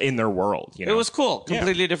in their world. You know? It was cool.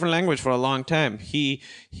 Completely different language for a long time. He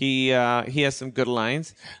has some good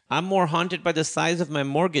lines. I'm more haunted by the size of my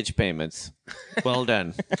mortgage payments. Well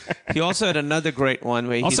done. He also had another great one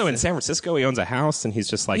where also in San Francisco, he owns a house and he's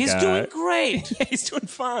just like he's doing great. He's doing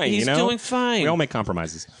fine. He's doing fine. We all make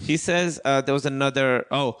compromises. He says there was another.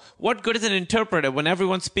 What good is an interpreter when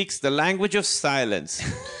everyone speaks the language of silence?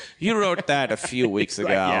 You wrote that a few weeks ago.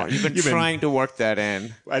 Yeah. You've been trying to work that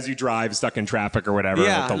in. As you drive, stuck in trapfic or whatever.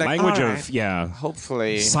 Yeah, the like, language right. of,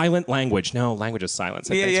 hopefully. Silent language. No, language of silence.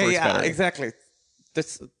 Yeah, exactly.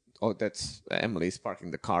 That's Emily's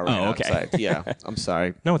parking the car right outside. Yeah, I'm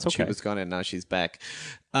sorry. No, it's okay. She was gone and now she's back.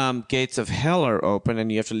 Gates of hell are open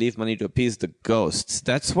and you have to leave money to appease the ghosts.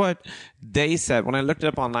 That's what they said. When I looked it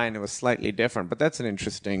up online, it was slightly different, but that's an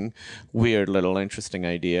interesting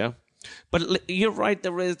idea. But you're right,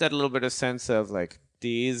 there is that little bit of sense of like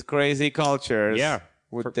these crazy cultures. Yeah.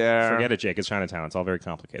 Forget it, Jake. It's Chinatown. It's all very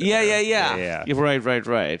complicated. Yeah. You're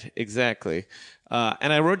right. Exactly.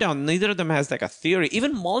 And I wrote down, neither of them has like a theory.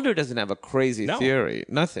 Even Mulder doesn't have a crazy theory.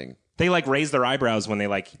 Nothing. They like raise their eyebrows when they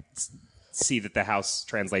like see that the house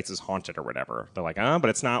translates as haunted or whatever. They're like, but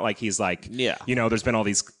it's not like he's like, there's been all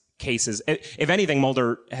these cases. If anything,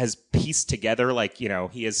 Mulder has pieced together, like,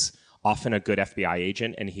 he is often a good FBI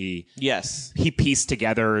agent, and he pieced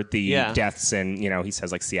together the deaths in, he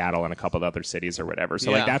says like Seattle and a couple of other cities or whatever. So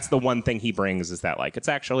like that's the one thing he brings is that like it's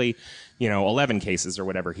actually 11 cases or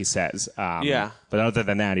whatever he says. But other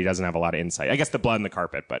than that, he doesn't have a lot of insight. I guess the blood in the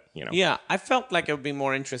carpet, but Yeah, I felt like it would be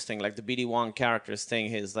more interesting, like the BD Wong character's thing,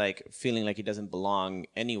 his like feeling like he doesn't belong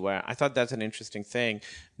anywhere. I thought that's an interesting thing.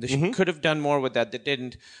 They could have done more with that. They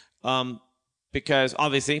didn't, because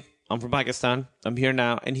obviously. I'm from Pakistan. I'm here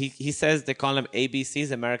now. And he says they call them ABCs,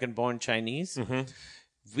 American-born Chinese. Mm-hmm.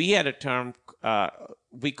 We had a term,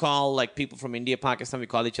 we call like people from India, Pakistan, we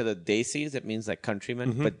call each other Desis. It means like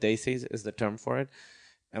countrymen, but Desis is the term for it.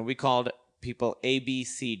 And we called people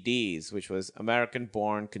ABCDs, which was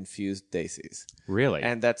American-born confused Desis. Really?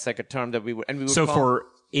 And that's like a term that we would So call, for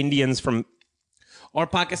Indians from... Or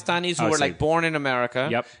Pakistanis who were like born in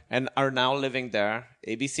America and are now living there,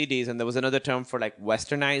 ABCDs. And there was another term for like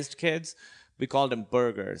westernized kids. We called them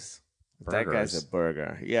burgers. That guy's a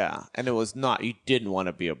burger. Yeah. And it was not, you didn't want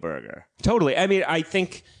to be a burger. Totally. I mean, I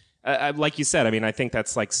think, like you said, I think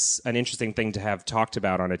that's like an interesting thing to have talked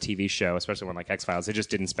about on a TV show, especially when like X-Files. They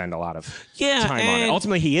just didn't spend a lot of time on it.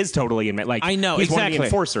 Ultimately, he is totally like I know, he's exactly. one of the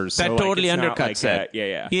enforcers. That so, totally like, undercuts like,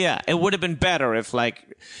 it. Yeah. It would have been better if like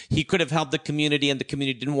he could have helped the community and the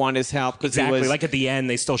community didn't want his help. Exactly. Like at the end,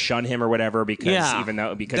 they still shun him or whatever because that he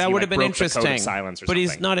would have been broke interesting. The code of silence or but something.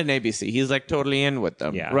 he's not an ABC. He's like totally in with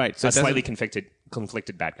them. Yeah. Right. So a slightly conflicted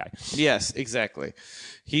bad guy. Yes, exactly.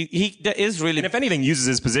 He is really. And if anything, uses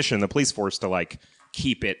his position in the police force to like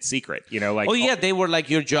keep it secret. Like they were like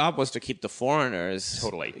your job was to keep the foreigners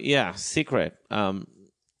totally secret.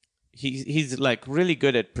 He's like really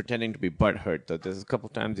good at pretending to be butthurt though. There's a couple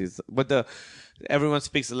times everyone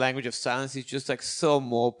speaks the language of silence. He's just like so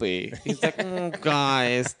mopey. He's like,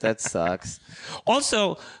 guys, that sucks.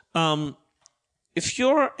 Also, if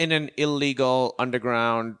you're in an illegal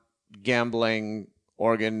underground gambling,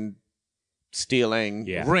 organ stealing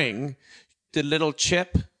ring, the little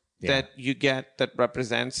chip that you get that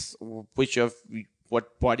represents which of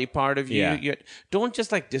what body part of you don't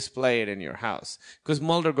just like display it in your house, because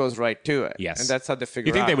Mulder goes right to it. Yes. And that's how they figure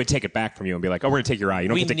You think out. they would take it back from you and be like, oh, we're going to take your eye. You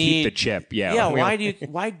don't get to keep the chip. Yeah. Yeah,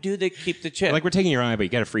 why do they keep the chip? Like, we're taking your eye, but you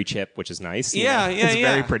get a free chip, which is nice. Yeah, It's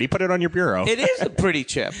very pretty. Put it on your bureau. It is a pretty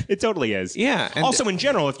chip. It totally is. Yeah, and Also, in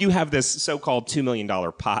general, if you have this so-called $2 million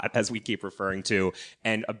pot, as we keep referring to,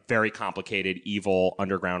 and a very complicated, evil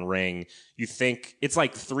underground ring, you think it's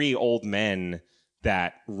like three old men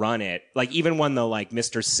that run it. Like, even when the like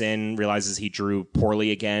Mr. Sin realizes he drew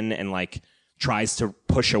poorly again and like tries to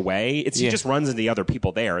push away, he just runs into the other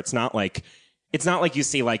people there. It's not like you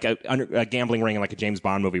see like a gambling ring in like a James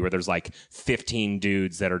Bond movie where there's like 15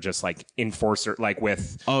 dudes that are just like enforcer, like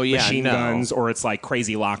with machine guns, or it's like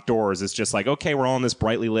crazy locked doors. It's just like, okay, we're all in this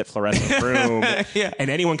brightly lit fluorescent room, and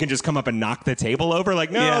anyone can just come up and knock the table over. Like,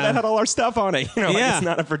 no, that had all our stuff on it. You know, like, it's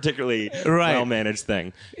not a particularly well managed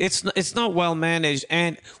thing. It's not well managed.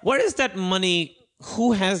 And where is that money?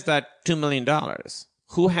 Who has that $2 million?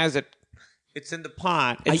 Who has it? It's in the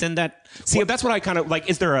pot. It's in that. See, that's what I kind of like.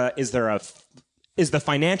 Is the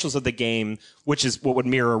financials of the game, which is what would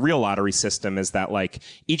mirror a real lottery system, is that like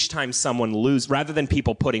each time someone loses, rather than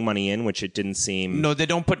people putting money in, which it didn't seem. No, they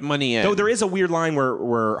don't put money in. Though there is a weird line where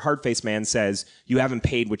Hardface Man says you haven't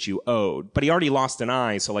paid what you owed, but he already lost an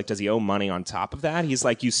eye, so like, does he owe money on top of that? He's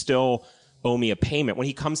like, you still owe me a payment when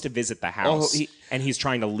he comes to visit the house and he's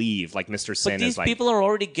trying to leave. Like Mr. Sin but these is like, people are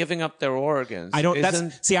already giving up their organs. I don't.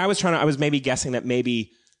 I was maybe guessing that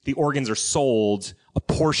maybe the organs are sold. A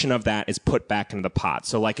portion of that is put back into the pot.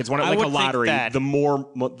 So like, it's one of like a lottery. The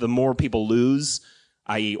more people lose,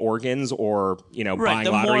 i.e. organs or, buying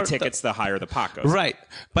lottery tickets, the higher the pot goes. Right.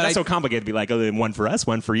 But that's so complicated to be like, oh, one for us,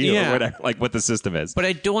 one for you, or whatever, like what the system is. But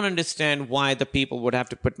I don't understand why the people would have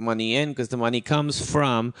to put money in, because the money comes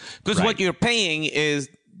from, because what you're paying is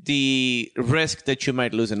the risk that you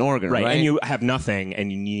might lose an organ, right? And you have nothing,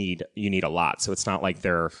 and you need a lot. So it's not like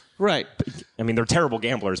they're right. I mean, they're terrible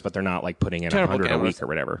gamblers, but they're not like putting in 100 a week or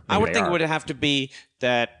whatever. I would think it would have to be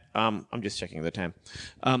that. I'm just checking the time.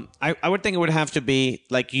 I would think it would have to be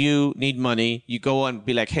like, you need money. You go and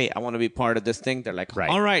be like, hey, I want to be part of this thing. They're like,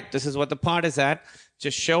 all right, this is what the pot is at.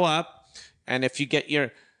 Just show up, and if you get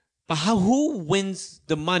your, but who wins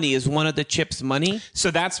the money? Is one of the chips money? So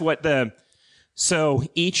that's what So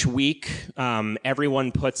each week,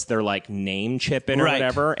 everyone puts their like name chip in or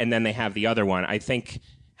whatever, and then they have the other one. I think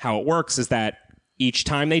how it works is that each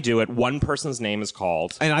time they do it, one person's name is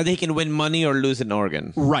called. And they can win money or lose an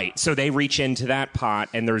organ. Right. So they reach into that pot,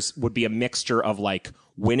 and would be a mixture of like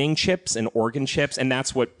winning chips and organ chips, and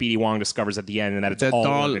that's what B.D. Wong discovers at the end, and that it's all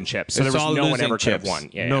organ chips. So there was no one ever could have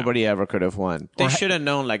won. Nobody ever could have won. They should have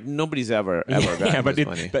known, like, nobody's ever gotten this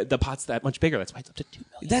money. But the pot's that much bigger. That's why it's up to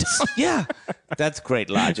 $2 million. That's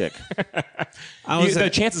great logic. The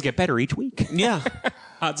chances get better each week. Yeah.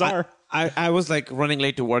 Odds are. I was like running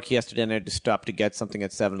late to work yesterday, and I had to stop to get something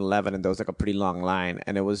at 7-Eleven, and there was like a pretty long line,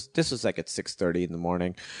 and this was like at 6:30 in the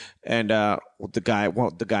morning, and the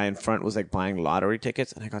guy in front was like buying lottery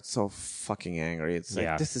tickets, and I got so fucking angry. It's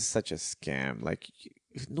like, this is such a scam. Like,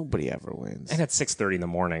 nobody ever wins. And at 6:30 in the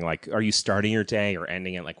morning, like, are you starting your day or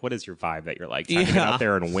ending it? Like, what is your vibe that you're like trying to get out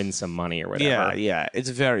there and win some money or whatever? Yeah, it's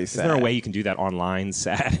very sad. Is there a way you can do that online,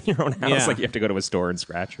 sad in your own house? Yeah. Like, you have to go to a store and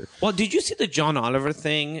scratch her. Well, did you see the John Oliver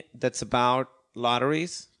thing that's about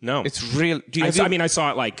lotteries? No. It's real. I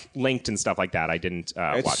saw it like linked and stuff like that. I didn't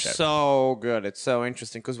watch it. It's so good. It's so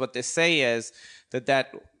interesting, because what they say is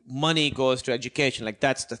that money goes to education. Like,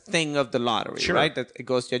 that's the thing of the lottery, right? That it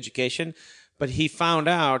goes to education. But he found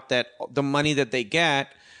out that the money that they get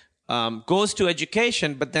goes to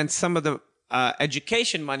education, but then some of the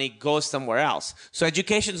education money goes somewhere else. So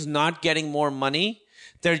education's not getting more money.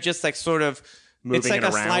 They're just like sort of moving it's like it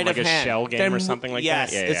a around, sleight like of a hand. shell game or something like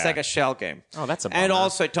that. Yes, it's like a shell game. Oh, that's a bummer. And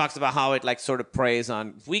also it talks about how it like sort of preys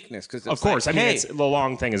on weakness, because of course, like, I mean, the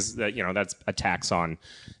long thing is that that's a tax on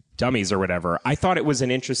dummies or whatever. I thought it was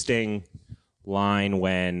an interesting line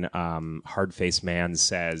when Hardface Man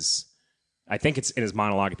says, I think it's in his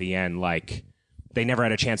monologue at the end, like, they never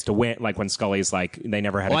had a chance to win. Like when Scully's like, they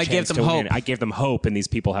never had a chance to win. I gave them hope, and these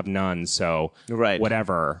people have none. So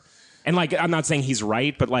whatever. And like, I'm not saying he's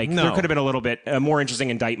right, but like, there could have been a little bit a more interesting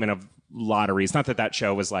indictment of lotteries. Not that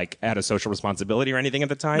show was like had a social responsibility or anything at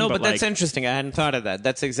the time. No, but like, that's interesting. I hadn't thought of that.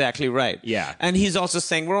 That's exactly right. Yeah. And he's also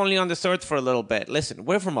saying we're only on this earth for a little bit. Listen,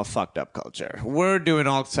 we're from a fucked up culture. We're doing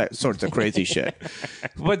all sorts of crazy shit.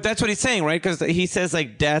 But that's what he's saying, right? Because he says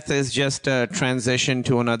like death is just a transition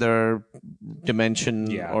to another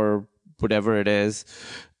dimension or whatever it is.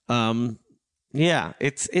 Yeah,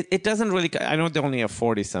 it doesn't really. I know they only have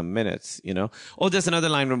 40 some minutes, Oh, there's another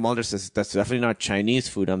line where Mulder says, "That's definitely not Chinese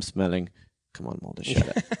food I'm smelling." Come on, Mulder,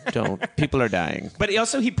 shut up. Don't. People are dying. But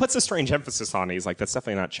he puts a strange emphasis on it. He's like, that's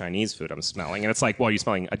definitely not Chinese food I'm smelling. And it's like, well, are you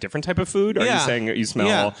smelling a different type of food? Or are you saying you smell...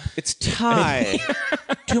 Yeah, it's Thai.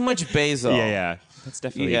 Too much basil. Yeah. That's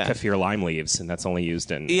definitely kaffir lime leaves, and that's only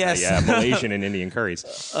used in Malaysian and Indian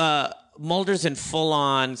curries. Mulder's in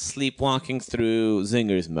full-on sleepwalking through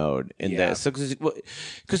Zingers mode in this.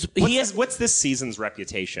 Because what's this season's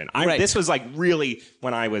reputation? Right. This was like really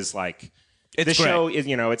when I was like... It's the show is,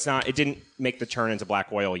 it didn't make the turn into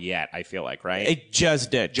black oil yet, I feel like, right? It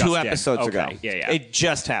just did. Two episodes ago. Yeah. It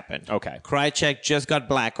just happened. Okay. Krychek just got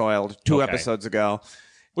black oiled 2 episodes ago.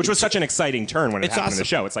 Which was such an exciting turn when it happened in the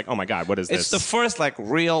show. It's like, oh my God, what is this? It's the first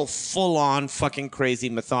real full-on fucking crazy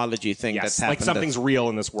mythology thing that's happened. Like something's real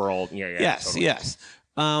in this world. Yes, totally. yes.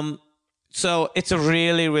 So it's a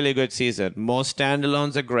really, really good season. Most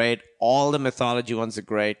standalones are great. All the mythology ones are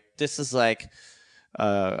great. This is like...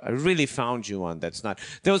 I really found you one that's not.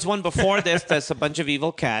 There was one before this that's a bunch of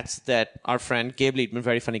evil cats that our friend Gabe Liedman,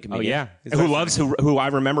 very funny comedian. Who I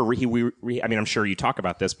remember, I'm sure you talk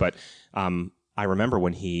about this, but I remember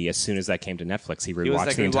when as soon as that came to Netflix, he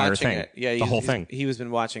rewatched the entire thing. It. Yeah, the whole thing. He was been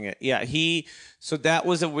watching it. Yeah, so that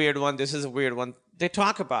was a weird one. This is a weird one. They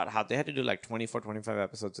talk about how they had to do 24, 25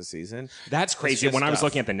 episodes a season. That's crazy. When I was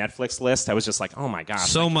looking at the Netflix list, I was just like, oh my gosh.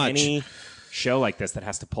 So much. Any show like this that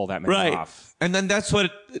has to pull that many off. And then that's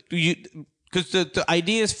what because the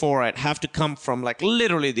ideas for it have to come from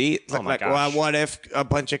literally well, what if a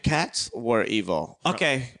bunch of cats were evil?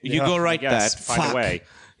 Okay, you go write that. Find a way.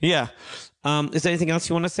 Yeah. Is there anything else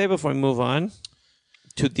you want to say before we move on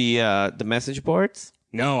to the message boards?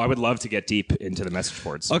 No, I would love to get deep into the message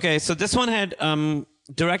boards. Okay, so this one had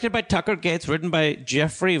directed by Tucker Gates, written by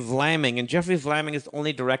Jeffrey Vlaming, and Jeffrey Vlaming has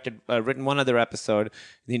only written one other episode in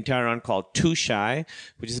the entire run called Too Shy,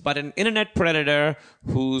 which is about an internet predator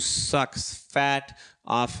who sucks fat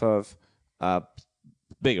off of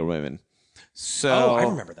bigger women. So I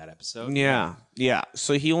remember that episode. Yeah.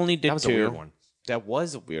 So he only did 2. That was a weird one. That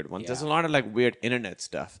was a weird one. Yeah. There's a lot of weird internet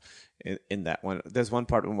stuff in that one. There's one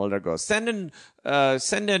part when Mulder goes, send in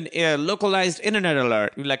a localized internet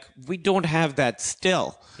alert. You're like, we don't have that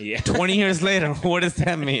still. Yeah. 20 years later, what does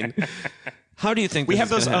that mean? How do you think we have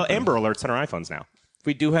those Amber Alerts on our iPhones now?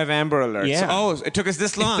 We do have Amber Alerts. Yeah. Oh, it took us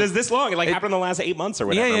this long. It happened in the last 8 months or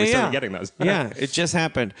whatever. We started getting those. Yeah, it just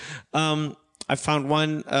happened. I found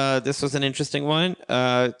one. This was an interesting one.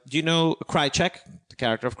 Do you know Krychek, the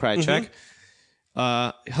character of Krychek? Mm-hmm.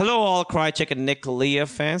 Hello, all Krychek and Nick Lea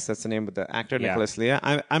fans. That's the name of the actor, Nicholas Lea.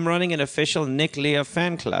 I'm running an official Nick Lea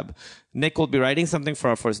fan club. Nick will be writing something for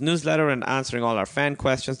our first newsletter and answering all our fan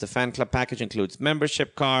questions. The fan club package includes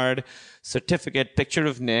membership card, certificate, picture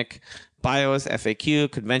of Nick, bios,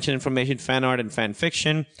 FAQ, convention information, fan art, and fan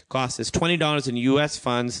fiction. Cost is $20 in U.S.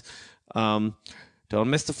 funds. Don't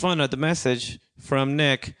miss the fun of the message from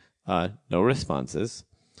Nick. No responses.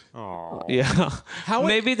 Oh yeah.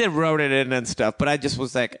 Maybe they wrote it in and stuff, but I just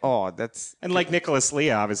was like, oh, that's and Nicholas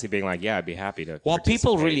Lea obviously being like, yeah, I'd be happy to. Well,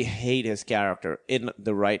 people really hate his character in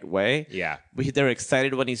the right way. Yeah, they're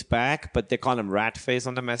excited when he's back, but they call him rat face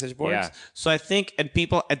on the message boards. Yeah. So I think, and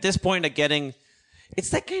people at this point are getting, it's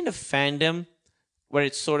that kind of fandom where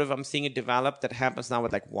it's sort of I'm seeing it develop that happens now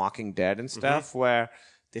with Walking Dead and stuff, where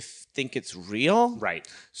they think it's real. Right.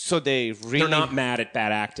 So they're not mad at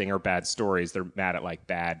bad acting or bad stories. They're mad at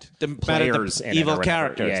bad players and evil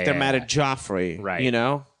characters. Yeah, they're mad at Joffrey. Right.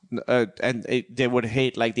 And they would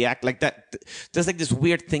hate the act like that. There's this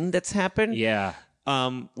weird thing that's happened. Yeah.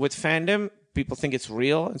 With fandom, people think it's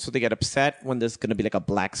real, and so they get upset when there's going to be a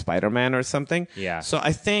Black Spider-Man or something. Yeah. So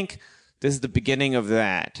I think this is the beginning of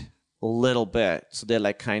that a little bit. So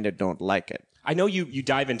they kind of don't like it. I know you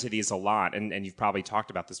dive into these a lot, and you've probably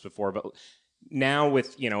talked about this before, but now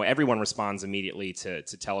with, everyone responds immediately to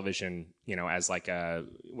television, as a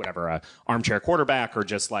armchair quarterback or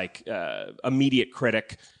just immediate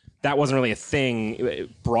critic. That wasn't really a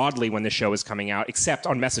thing broadly when the show was coming out, except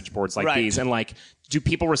on message boards like these. And do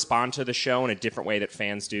people respond to the show in a different way that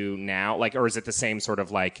fans do now? Or is it the same sort of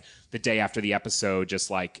the day after the episode,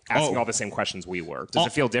 just asking all the same questions we were? Does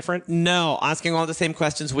it feel different? No, asking all the same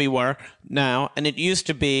questions we were now. And it used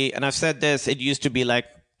to be, and I've said this, it used to be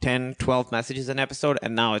 10, 12 messages an episode,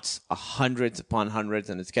 and now it's hundreds upon hundreds,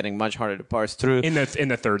 and it's getting much harder to parse through. In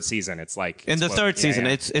the third season, it's in the third season,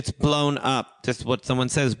 it's blown up. Just what someone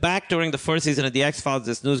says. Back during the first season of The X-Files,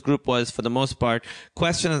 this news group was, for the most part,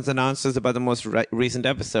 questions and answers about the most recent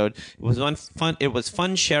episode. It was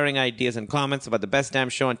fun sharing ideas and comments about the best damn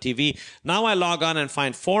show on TV. Now I log on and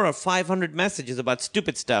find 400 or 500 messages about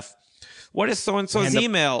stupid stuff. What is so-and-so's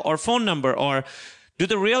email or phone number or do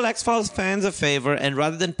the real X-Files fans a favor, and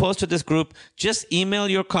rather than post to this group, just email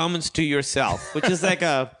your comments to yourself, which is like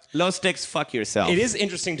a low-stakes fuck yourself. It is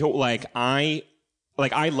interesting to, I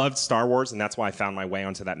loved Star Wars, and that's why I found my way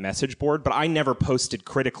onto that message board, but I never posted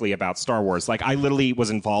critically about Star Wars. Like, I literally was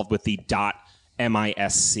involved with the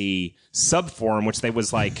 .misc subforum, which they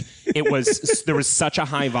was like, there was such a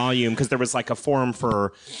high volume, because there was like a forum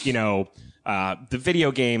for, the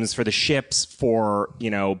video games, for the ships, for,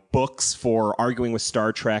 books, for arguing with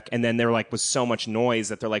Star Trek. And then there was so much noise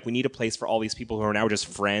that they're like, we need a place for all these people who are now just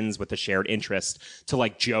friends with a shared interest to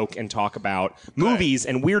like joke and talk about movies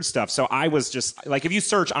and weird stuff. So I was just like, if you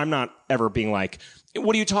search, I'm not ever being like,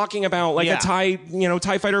 what are you talking about? Like a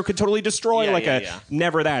TIE fighter could totally destroy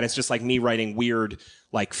never that. It's just like me writing weird,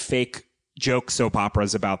 like fake joke soap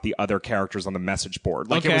operas about the other characters on the message board.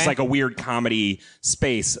 Like it was like a weird comedy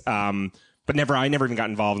space. But I never even got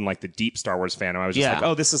involved in like the deep Star Wars fandom. I was just like,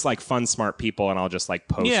 oh, this is like fun, smart people, and I'll just like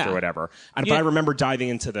post or whatever. But I remember diving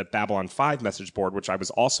into the Babylon 5 message board, which I was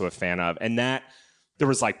also a fan of, and that there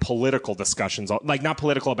was like political discussions, like not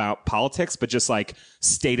political about politics, but just like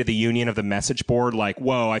State of the Union of the message board. Like,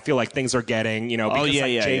 whoa, I feel like things are getting,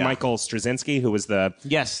 because Michael Straczynski, who was the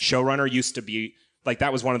showrunner, used to be like, he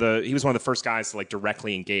was one of the first guys to like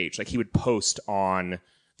directly engage. Like he would post on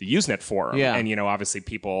the Usenet forum. Yeah. And, obviously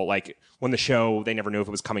people like when the show, they never knew if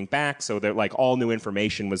it was coming back. So they're like all new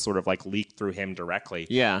information was sort of like leaked through him directly.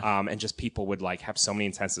 Yeah. And just people would like have so many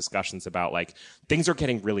intense discussions about like things are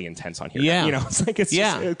getting really intense on here. Yeah. It's like, it's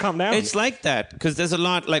just calm down. It's like that because there's a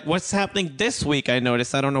lot like what's happening this week. I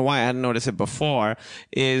noticed, I don't know why I hadn't noticed it before,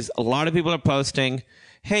 is a lot of people are posting,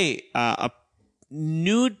 hey,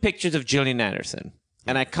 nude pictures of Gillian Anderson.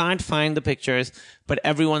 And I can't find the pictures, but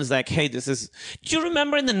everyone's like, hey, do you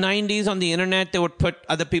remember in the 90s on the internet, they would put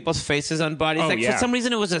other people's faces on bodies? For some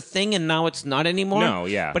reason it was a thing and now it's not anymore. No,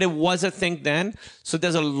 yeah. But it was a thing then. So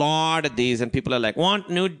there's a lot of these and people are like, want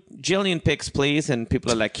nude Jillian pics, please. And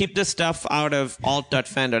people are like, keep this stuff out of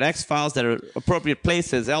alt.fan.xfiles. There are appropriate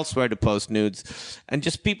places elsewhere to post nudes. And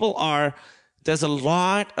just there's a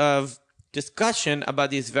lot of discussion about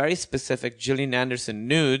these very specific Gillian Anderson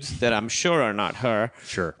nudes that I'm sure are not her.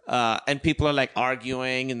 Sure. And people are like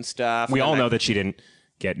arguing and stuff. We all know that she didn't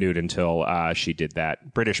get nude until she did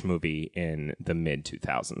that British movie in the mid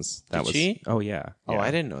 2000s. Did she? Oh yeah. Oh,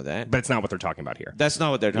 I didn't know that. But it's not what they're talking about here. That's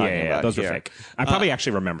not what they're talking about. Those here. are fake. I probably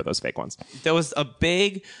actually remember those fake ones. There was a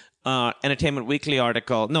big Entertainment Weekly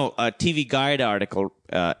article, a TV Guide article,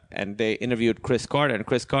 and they interviewed Chris Carter, and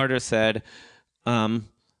Chris Carter said,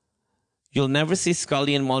 you'll never see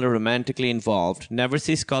Scully and Mulder romantically involved, never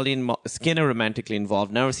see Scully and Skinner romantically involved,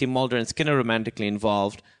 never see Mulder and Skinner romantically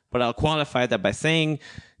involved, but I'll qualify that by saying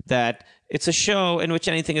that it's a show in which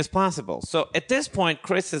anything is possible. So at this point,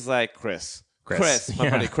 Chris is like, Chris, my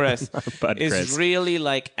buddy Chris, is really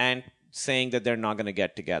like, and saying that they're not going to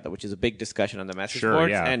get together, which is a big discussion on the message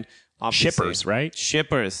boards. Yeah. And shippers, right?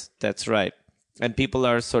 Shippers, that's right. And people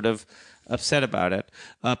are sort of upset about it.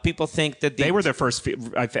 People think that they were the first.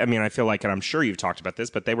 I feel like, and I'm sure you've talked about this,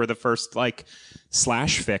 but they were the first like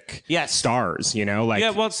slash fic stars.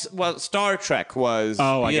 Well, Star Trek was.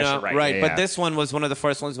 Oh, I guess you're right. Right, yeah, but this one was one of the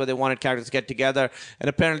first ones where they wanted characters to get together, and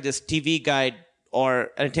apparently this TV Guide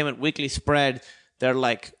or Entertainment Weekly spread, they're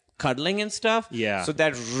like cuddling and stuff. Yeah. So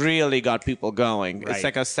that really got people going. Right. It's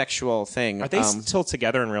like a sexual thing. Are they still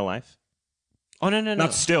together in real life? Oh no!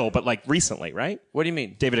 Not still, but like recently, right? What do you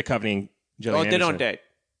mean? David Duchovny and Gillian Anderson. They don't date.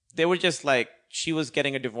 They were just like, she was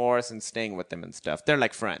getting a divorce and staying with them and stuff. They're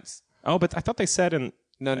like friends. Oh, but I thought they said you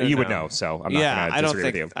would know, so I'm not going to disagree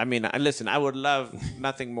with you. I mean, listen, I would love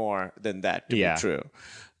nothing more than that to be true.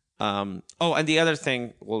 And the other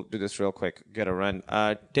thing, we'll do this real quick, get a run.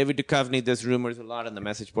 David Duchovny, there's rumors a lot on the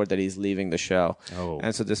message board that he's leaving the show. Oh.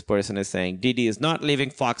 And so this person is saying, DD is not leaving.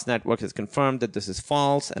 Fox Network has confirmed that this is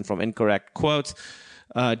false and from incorrect quotes.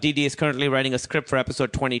 DD is currently writing a script for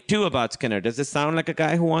episode 22 about Skinner. Does this sound like a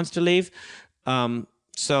guy who wants to leave?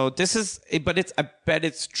 So this is, but I bet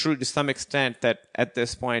it's true to some extent that at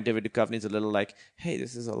this point, David Duchovny is a little like, hey,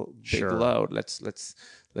 this is a big load. Let's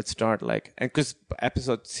start like, and because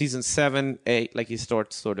season 7, 8, like he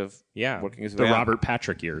starts sort of working his way the Robert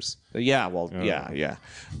Patrick years. Yeah.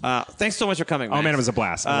 Thanks so much for coming, Max. Oh man, it was a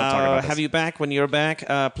blast. I love talking about this. Have you back when you're back.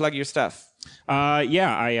 Plug your stuff. I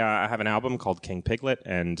have an album called King Piglet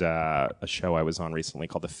and a show I was on recently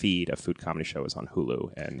called The Feed, a food comedy show, is on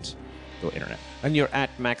Hulu and the internet. And you're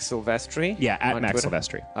at Max Silvestri? Yeah, at Max Twitter?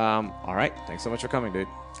 Silvestri. All right. Thanks so much for coming, dude.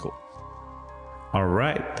 Cool. All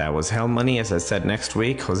right, that was Hell Money. As I said, next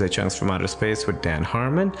week, Jose Chunks from Outer Space with Dan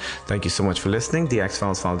Harmon. Thank you so much for listening. The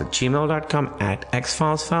X-Files Files at gmail.com, at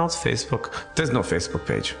X-Files Files, Facebook. There's no Facebook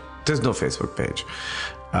page. There's no Facebook page.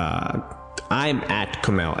 I'm at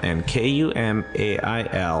Kumail, and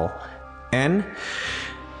Kumailn.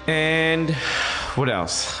 And what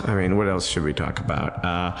else? I mean, what else should we talk about?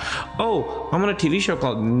 I'm on a TV show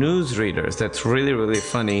called Newsreaders. That's really, really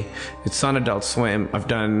funny. It's on Adult Swim. I've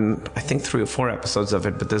done, I think, 3 or 4 episodes of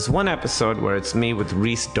it, but there's one episode where it's me with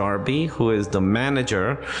Reese Darby, who is the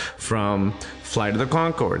manager from Flight of the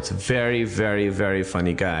Conchords. Very, very, very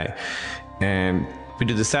funny guy. And we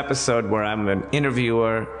do this episode where I'm an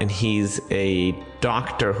interviewer and he's a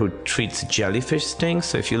doctor who treats jellyfish stings.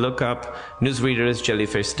 So if you look up Newsreaders,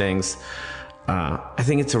 jellyfish stings, I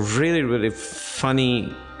think it's a really, really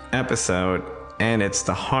funny episode, and it's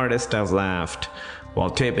the hardest I've laughed while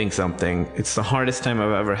taping something. It's the hardest time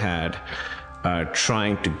I've ever had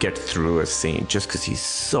trying to get through a scene just because he's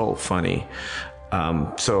so funny.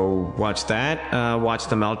 So watch that. Watch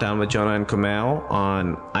The Meltdown with Jonah and Kumail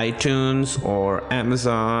on iTunes or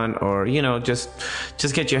Amazon, or, just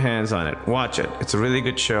get your hands on it. Watch it. It's a really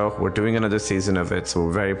good show. We're doing another season of it, so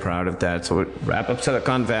we're very proud of that. So we'll wrap up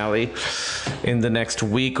Silicon Valley in the next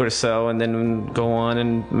week or so, and then go on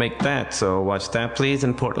and make that. So watch that, please.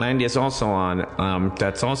 And Portlandia is also on.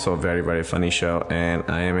 That's also a very, very funny show, and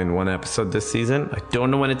I am in one episode this season. I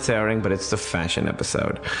don't know when it's airing, but it's the fashion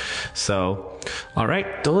episode. So, all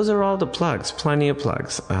right, those are all the plugs. Plenty of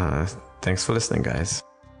plugs. Thanks for listening, guys.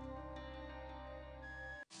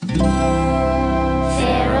 Feral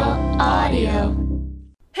Audio.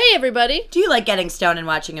 Hey, everybody. Do you like getting stoned and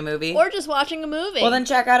watching a movie? Or just watching a movie? Well, then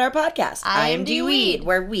check out our podcast, IMD Weed,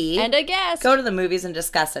 where we and a guest go to the movies and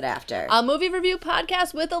discuss it after. A movie review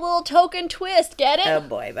podcast with a little token twist, get it? Oh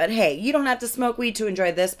boy, but hey, you don't have to smoke weed to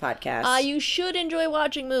enjoy this podcast. You should enjoy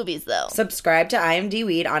watching movies, though. Subscribe to IMD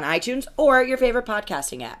Weed on iTunes or your favorite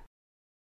podcasting app.